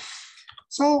course.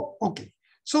 So, okay.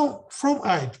 So from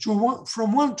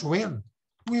 1 to n,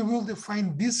 we will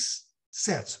define these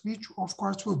sets, which of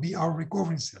course will be our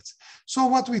recovering sets. So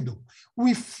what we do,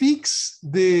 we fix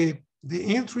the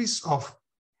entries of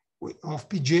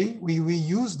pj, we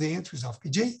use the entries of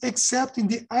pj, except in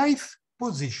the ith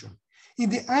position. In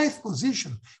the ith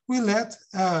position, we let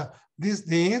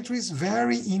the entries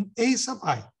vary in a sub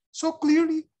I. So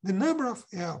clearly, the number of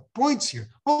points here,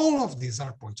 all of these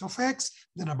are points of x.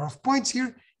 The number of points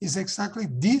here is exactly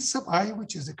d sub I,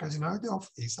 which is the cardinality of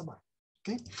a sub I.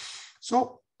 Okay,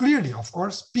 so clearly, of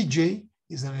course, pj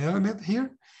is an element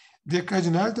here. The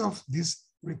cardinality of this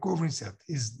recovering set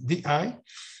is di,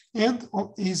 and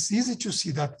it's easy to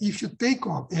see that if you take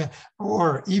off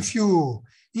or if you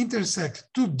intersect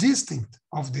two distinct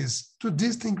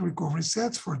recovery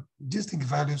sets for distinct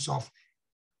values of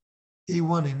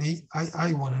A1 and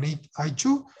I1 and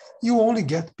I2, you only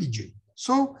get PJ.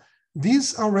 So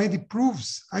this already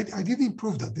proves, I didn't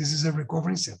prove that this is a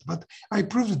recovering set, but I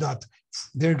proved that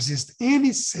there exists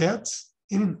any sets,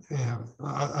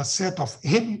 a set of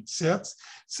any sets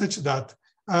such that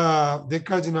the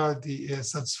cardinality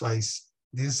satisfies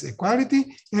this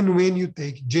equality. And when you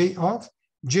take J off,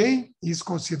 J is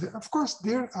considered, of course,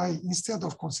 there instead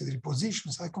of considering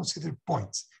positions, I consider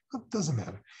points. It doesn't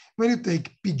matter. When you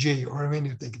take PJ or when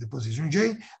you take the position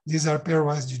J, these are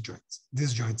pairwise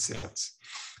disjoint sets.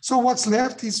 So what's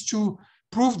left is to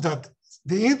prove that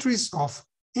the entries of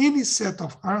any set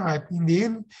of Ri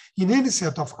in any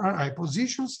set of Ri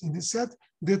positions in the set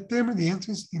determine the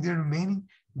entries in the remaining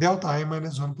delta I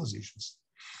minus 1 positions.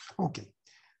 Okay,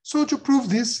 so to prove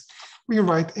this, we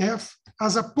write f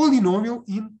as a polynomial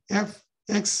in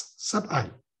fx sub I.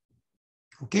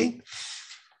 Okay,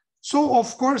 so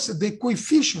of course the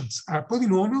coefficients are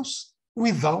polynomials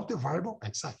without the variable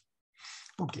xi.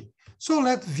 Okay, so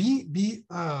let v be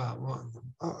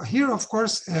here, of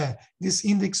course, this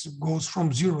index goes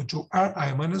from 0 to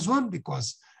Ri minus 1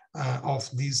 because of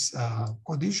this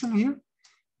condition here.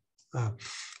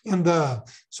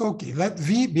 So, okay, let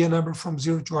v be a number from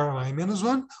 0 to Ri minus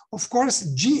 1. Of course,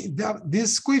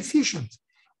 this coefficient,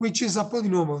 which is a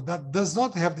polynomial that does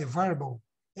not have the variable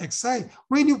xi,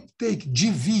 when you take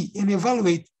gv and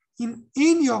evaluate in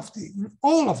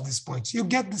all of these points, you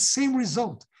get the same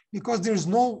result because there's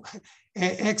no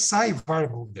xi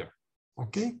variable there.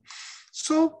 Okay,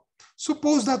 so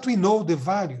suppose that we know the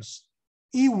values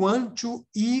E1 to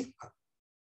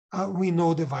we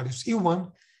know the values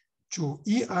E1 to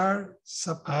ER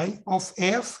sub I of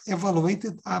f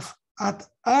evaluated at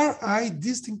Ri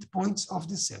distinct points of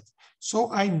the set.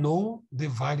 So I know the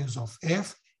values of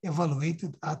f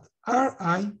evaluated at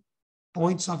Ri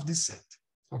points of the set.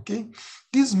 Okay,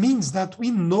 this means that we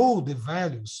know the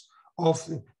values of,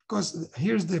 because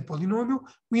here's the polynomial,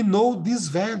 we know these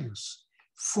values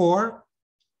for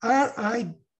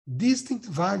Ri distinct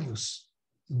values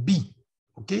B.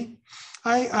 Okay,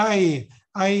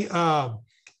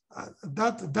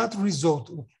 that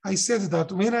result, I said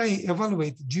that when I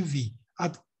evaluate GV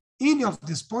at any of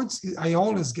these points, I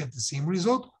always get the same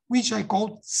result, which I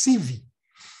call CV.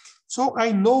 So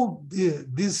I know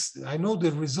I know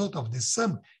the result of the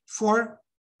sum for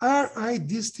Ri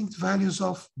distinct values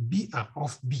of B.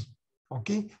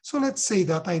 Okay, so let's say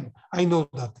that I know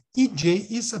that EJ,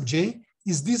 E sub J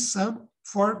is this sum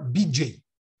for Bj.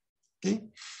 Okay,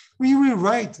 we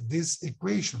rewrite these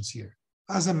equations here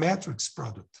as a matrix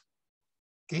product.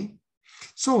 Okay,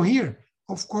 so here,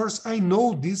 of course, I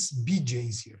know these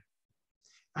Bj's here.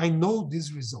 I know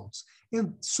these results.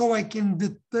 And so I can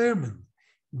determine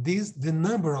the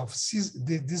number of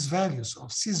these values of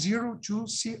C0 to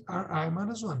CRI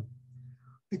minus 1.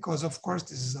 Because, of course,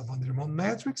 this is a van der Monde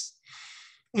matrix.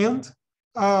 And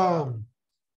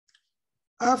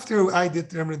after I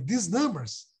determine these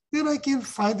numbers, then I can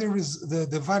find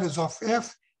the values of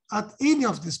F at any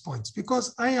of these points,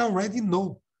 because I already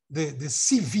know the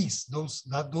CVs,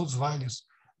 those values,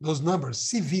 those numbers,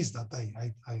 CVs that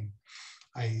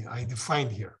I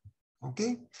defined here.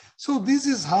 Okay, so this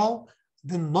is how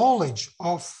the knowledge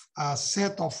of a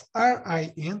set of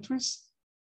Ri entries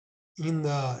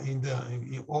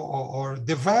or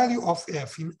the value of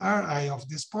F in Ri of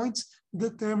these points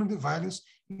determine the values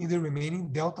in the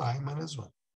remaining delta I minus 1.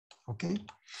 Okay,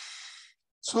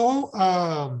 so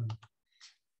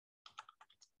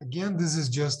again, this is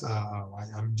just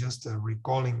I'm just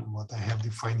recalling what I have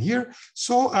defined here.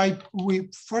 So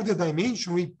for the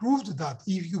dimension, we proved that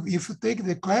if you take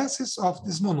the classes of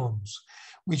these monomials,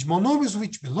 which monomials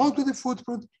which belong to the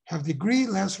footprint have degree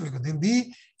less or equal than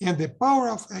D, and the power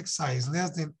of xi is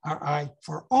less than Ri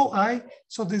for all I.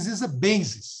 So this is a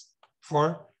basis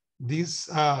for this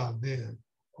the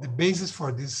basis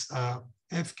for this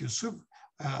FQ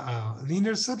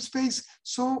linear subspace.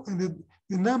 So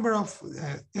the number of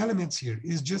elements here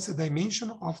is just a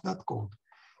dimension of that code.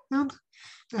 And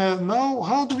now,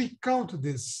 how do we count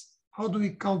this? How do we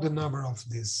count the number of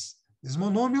these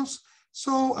monomials?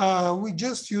 So we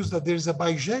just use that there's a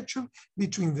bijection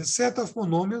between the set of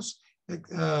monomials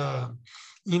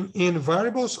in n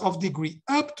variables of degree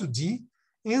up to D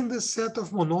and the set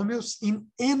of monomials in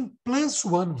n plus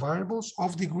 1 variables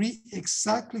of degree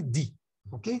exactly D.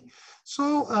 Okay,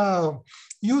 so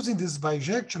using this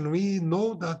bijection, we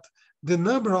know that the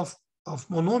number of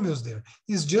monomials there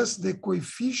is just the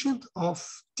coefficient of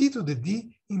T to the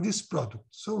D in this product.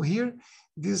 So here,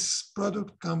 this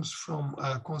product comes from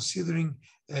considering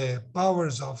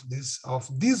powers of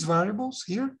these variables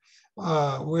here,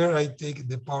 where I take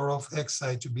the power of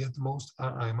xi to be at most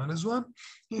Ri minus 1.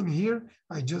 And here,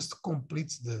 I just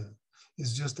complete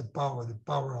it's just the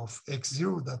power of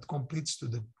x0 that completes to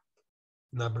the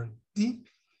number D.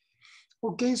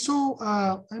 Okay, so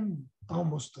I'm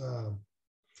almost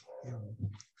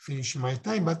finishing my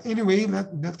time, but anyway,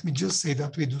 let me just say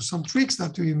that we do some tricks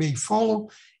that we may follow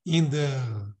in the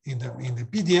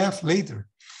PDF later.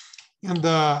 And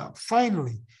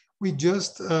finally, we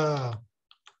just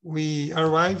we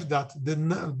arrived at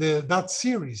that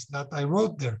series that I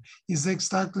wrote there is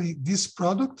exactly this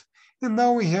product, and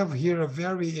now we have here a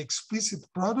very explicit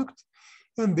product,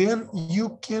 and then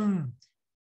you can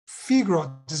figure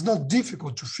out, it's not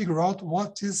difficult to figure out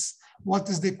what is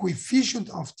the coefficient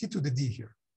of T to the D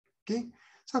here, okay?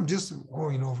 So I'm just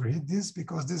going over this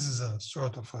because this is a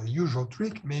sort of a usual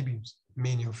trick. Maybe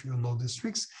many of you know these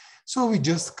tricks. So we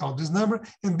just count this number,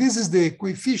 and this is the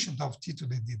coefficient of T to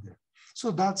the D there.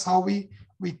 So that's how we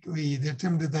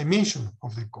determine the dimension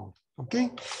of the code,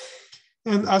 okay?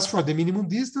 And as for the minimum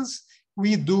distance,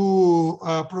 we do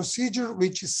a procedure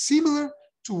which is similar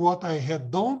to what I had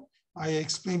done. I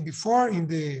explained before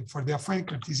for the affine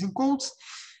Cartesian codes.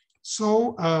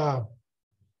 So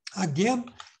again,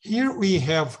 here we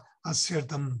have a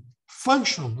certain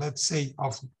function, let's say,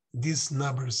 of these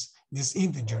numbers, these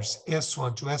integers,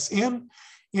 S1 to Sn.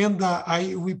 And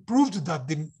we proved that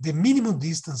the minimum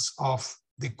distance of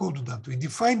the code that we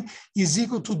defined is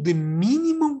equal to the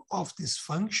minimum of this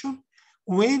function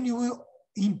when you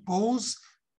impose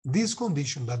this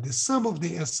condition that the sum of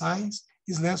the SIs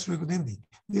is less or equal than D.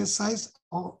 The SIs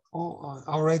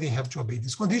already have to obey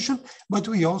this condition, but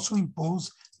we also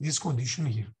impose this condition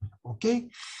here, okay?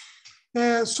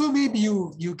 So maybe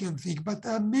you can think, but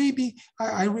maybe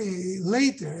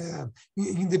later,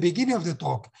 in the beginning of the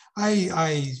talk,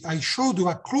 I showed you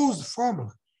a closed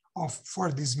formula for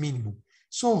this minimum.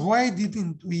 So why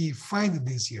didn't we find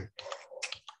this here?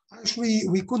 Actually,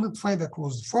 we couldn't find a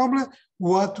closed formula.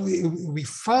 What we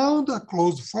found a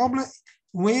closed formula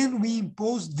when we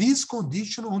impose this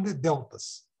condition on the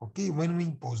deltas. Okay, when we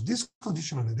impose this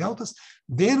condition on the deltas,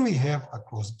 then we have a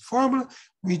closed formula,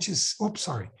 which is,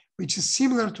 which is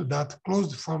similar to that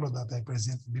closed formula that I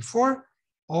presented before,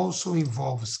 also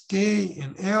involves K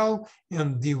and L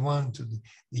and D1 to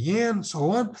the N, so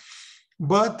on.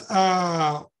 But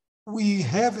we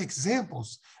have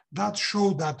examples that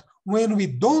show that when we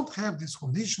don't have this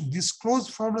condition, this closed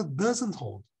formula doesn't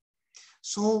hold.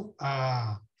 So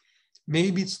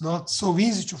maybe it's not so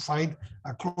easy to find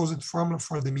a closed formula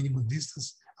for the minimum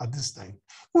distance at this time.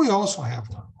 We also have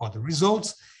other results,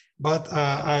 but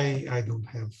I don't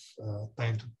have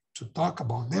time to talk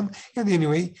about them. And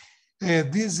anyway,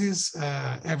 this is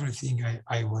everything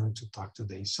I wanted to talk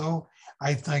today. So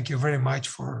I thank you very much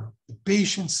for the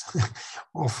patience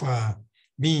of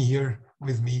being here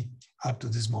with me up to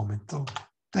this moment. So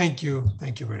thank you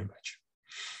very much.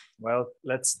 Well,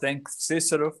 let's thank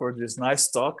Cicero for this nice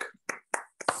talk.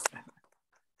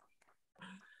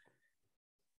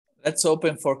 Let's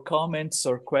open for comments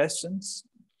or questions.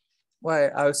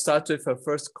 Well, I'll start with a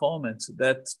first comment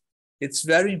that it's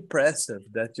very impressive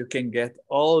that you can get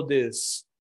all these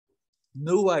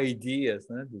new ideas,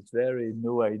 these very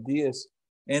new ideas,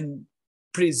 and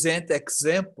present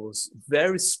examples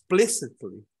very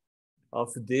explicitly of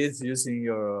this using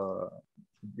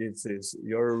this is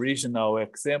your original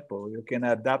example. You can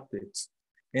adapt it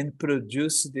and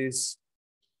produce this,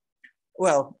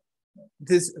 I'll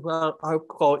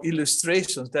call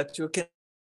illustrations that you can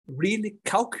really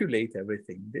calculate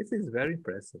everything. This is very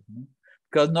impressive.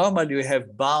 Because normally you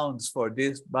have bounds for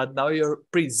this, but now you're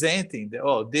presenting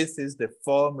this is the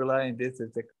formula and this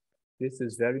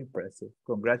is very impressive.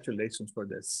 Congratulations for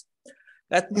this.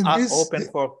 Let me open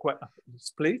for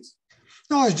questions, please.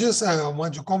 No, I just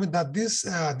want to comment that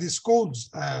these codes,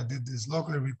 these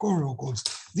locally recoverable codes,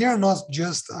 they are not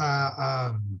just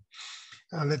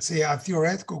let's say a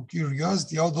theoretical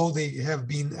curiosity, although they have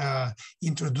been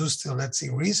introduced, let's say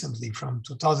recently from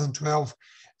 2012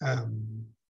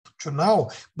 to now,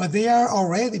 but they are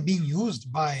already being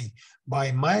used by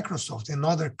Microsoft and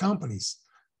other companies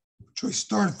to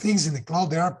store things in the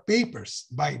cloud. There are papers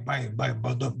by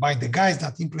the guys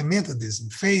that implemented this in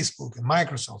Facebook and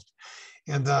Microsoft,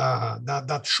 and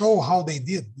that show how they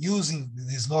did using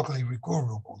these locally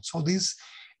recoverable codes. So this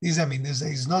is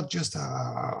not just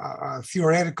a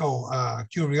theoretical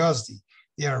curiosity.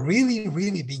 They are really,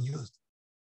 really being used.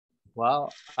 Wow.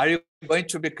 Are you going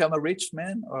to become a rich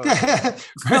man? Or?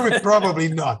 Very probably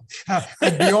not.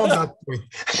 Beyond that point.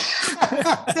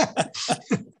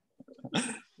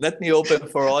 Let me open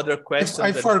for other questions.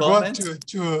 I forgot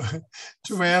to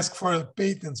ask for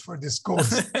patents for this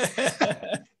codes.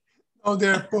 Oh,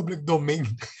 they're public domain.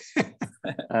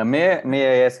 May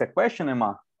I ask a question,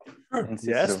 Emma? Sure.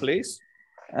 Yes, please.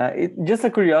 Just a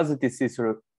curiosity,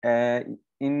 Cicero.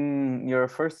 In your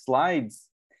first slides,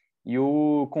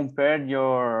 you compared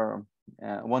your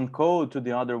one code to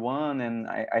the other one, and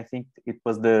I think it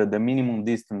was the minimum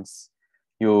distance.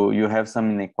 You have some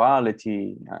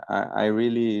inequality. I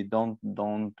really don't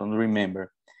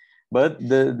remember. But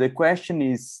the question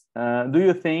is, do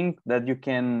you think that you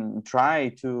can try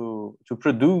to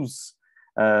produce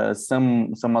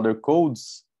some other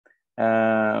codes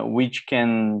which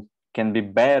can be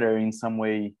better in some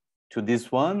way to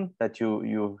this one that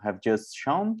you have just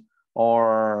shown?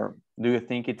 Or do you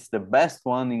think it's the best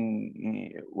one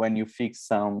when you fix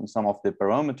some of the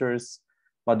parameters?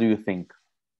 What do you think?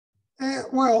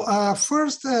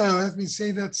 First, let me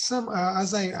say that some,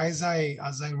 as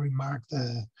I remarked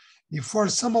before,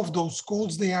 some of those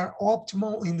codes, they are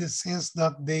optimal in the sense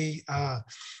that they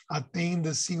attain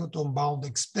the singleton bound,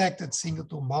 expected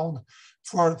singleton bound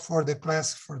for the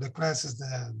classes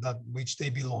that which they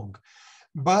belong.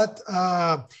 But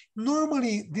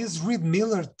normally these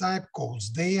Reed-Muller type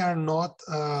codes, they are not,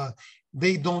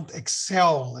 they don't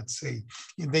excel, let's say,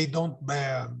 they don't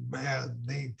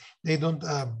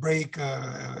break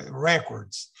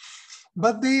records,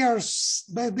 but they are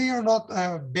not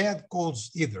bad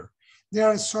codes either. They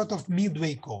are sort of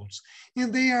midway codes,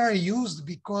 and they are used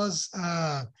because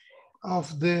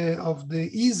of the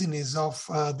easiness of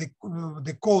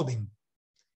the coding.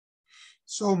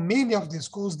 So many of these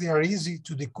codes, they are easy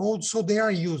to decode, so they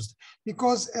are used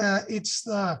because it's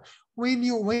when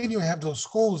you have those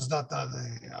codes that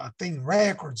attain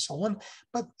records, so on.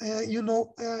 But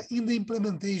in the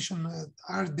implementation,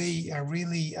 are they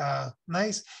really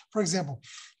nice? For example,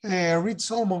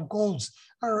 Reed-Solomon codes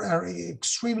are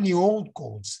extremely old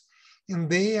codes, and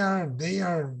they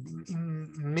are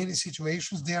in many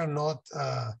situations they are not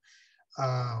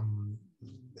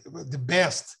the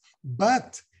best,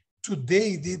 but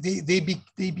today,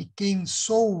 they became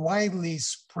so widely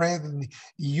spread and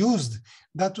used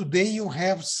that today you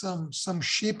have some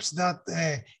chips that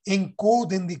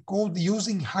encode and decode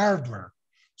using hardware.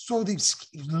 So it's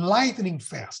lightning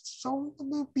fast. So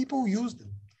people use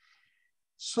them.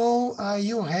 So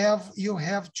you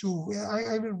have to.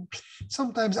 I mean,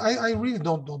 sometimes I really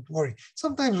don't worry.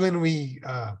 Sometimes when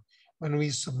we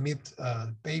submit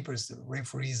papers, the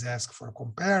referees ask for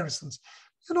comparisons.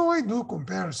 You know, I do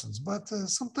comparisons, but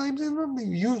sometimes, you know,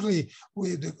 usually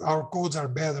our codes are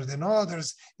better than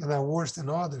others and are worse than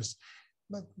others.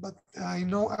 But I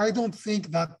know, I don't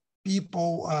think that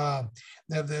people,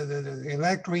 the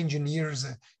electrical engineers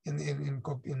in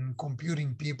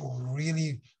computing people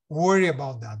really worry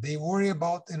about that. They worry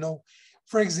about, you know,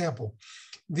 for example,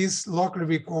 these locally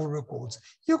recoverable codes.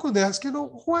 You could ask, you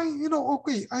know, why, you know,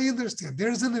 okay, I understand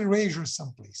there's an erasure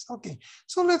someplace. Okay,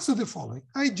 so let's do the following.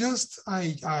 I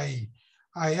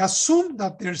assume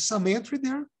that there's some entry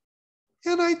there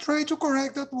and I try to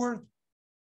correct that word.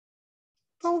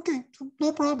 Okay,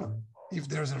 no problem if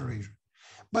there's an erasure.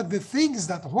 But the thing is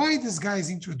that why these guys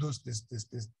introduced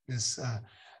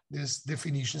these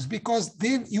definitions, because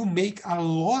then you make a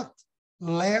lot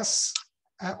less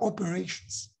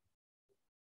operations.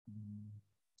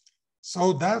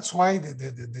 So that's why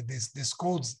these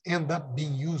codes end up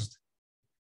being used,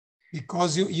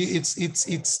 because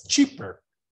it's cheaper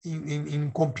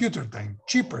in computer time,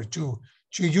 cheaper to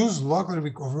use locally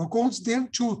recoverable codes than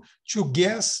to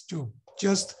guess, to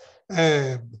just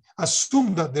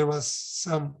assume that there was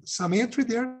some entry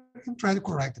there and try to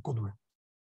correct the code word.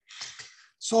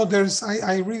 So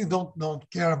I really don't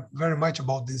care very much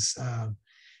about these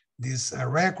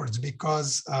records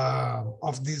because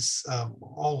of this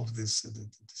all of this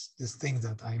things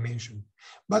that I mentioned.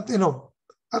 But you know,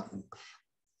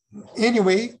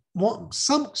 anyway,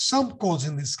 some codes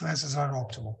in these classes are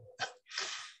optimal.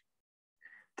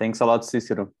 Thanks a lot,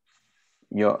 Cicero.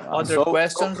 Other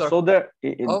questions?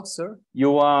 Sir,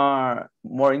 you are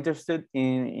more interested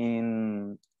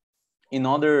in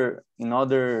other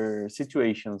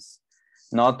situations,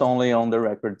 not only on the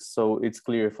records. So it's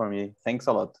clear for me. Thanks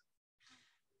a lot.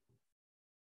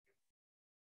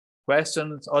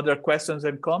 Questions? Other questions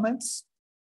and comments?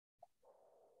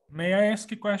 May I ask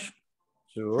a question?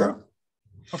 Sure.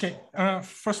 Okay.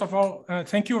 First of all,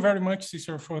 thank you very much,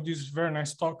 Cicero, for this very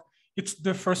nice talk. It's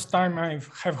the first time I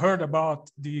have heard about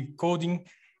the coding,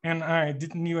 and I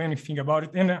didn't know anything about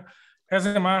it. And as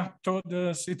Emma told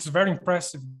us, it's very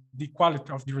impressive, the quality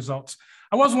of the results.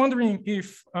 I was wondering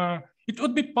if it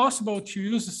would be possible to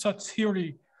use such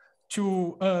theory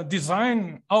to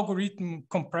design algorithm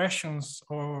compressions,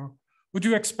 or would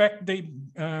you expect they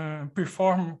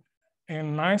perform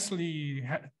nicely?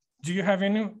 Do you have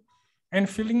any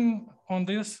feeling on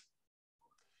this?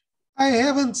 I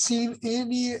haven't seen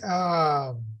any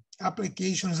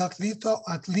applications, at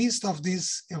least of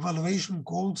these evaluation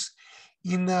codes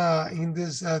in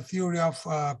this theory of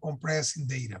compressing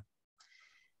data.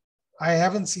 I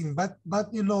haven't seen, but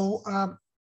you know,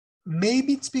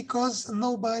 maybe it's because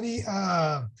nobody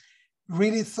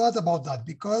really thought about that.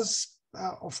 Because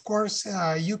of course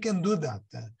you can do that.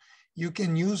 You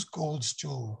can use codes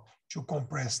to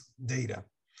compress data.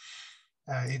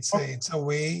 It's a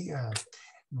way.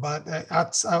 But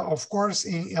of course,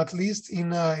 at least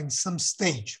in some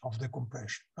stage of the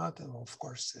compression, not of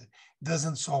course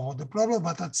doesn't solve all the problem,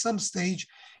 but at some stage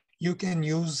you can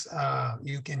use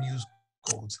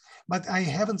codes. But I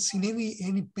haven't seen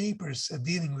any papers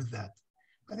dealing with that.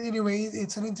 But anyway,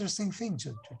 it's an interesting thing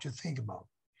to think about.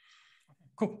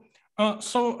 Cool.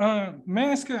 So may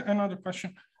I ask another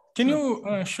question? Can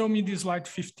you show me the slide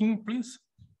 15, please?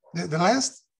 The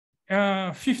last?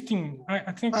 15.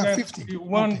 I think that's 15. The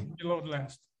one okay. below the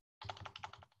last.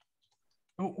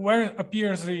 Where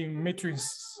appears the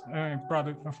matrix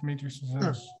product of matrices.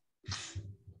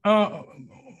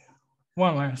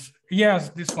 One last. Yes,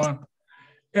 this one.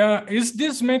 Is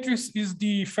this matrix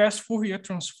the fast Fourier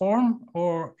transform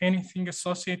or anything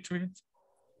associated to it?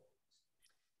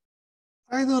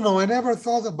 I don't know. I never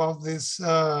thought about this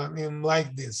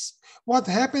like this. What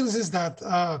happens is that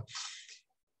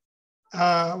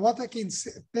what I can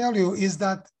tell you is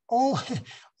that all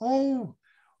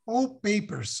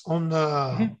papers on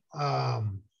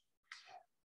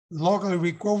locally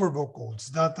recoverable codes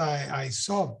that I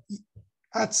saw,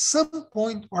 at some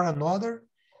point or another,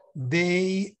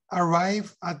 they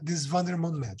arrive at this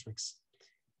Vandermonde matrix.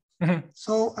 Mm-hmm.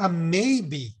 So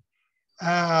maybe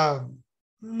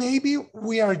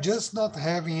we are just not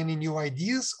having any new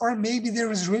ideas, or maybe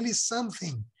there is really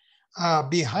something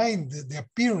behind the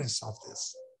appearance of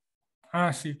this.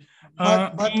 I see.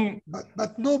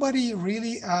 But nobody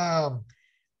really.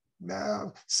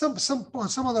 Some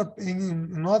other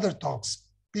in other talks,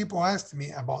 people asked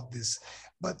me about this,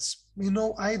 but you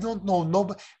know, I don't know. No,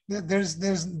 there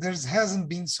hasn't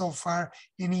been so far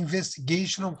an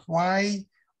investigation of why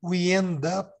we end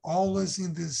up always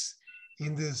in this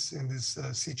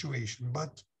situation.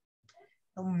 But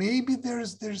maybe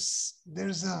there's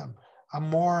a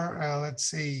more let's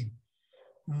say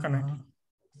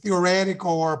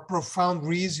theoretical or profound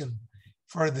reason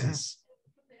for this.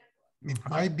 It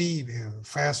might be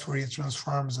fast Fourier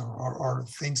transforms or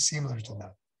things similar to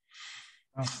that.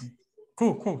 Okay.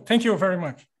 Cool. Thank you very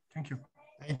much. Thank you.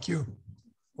 Thank you.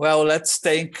 Well, let's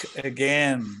thank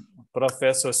again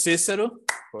Professor Cicero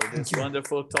for this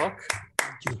wonderful talk.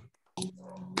 Thank you.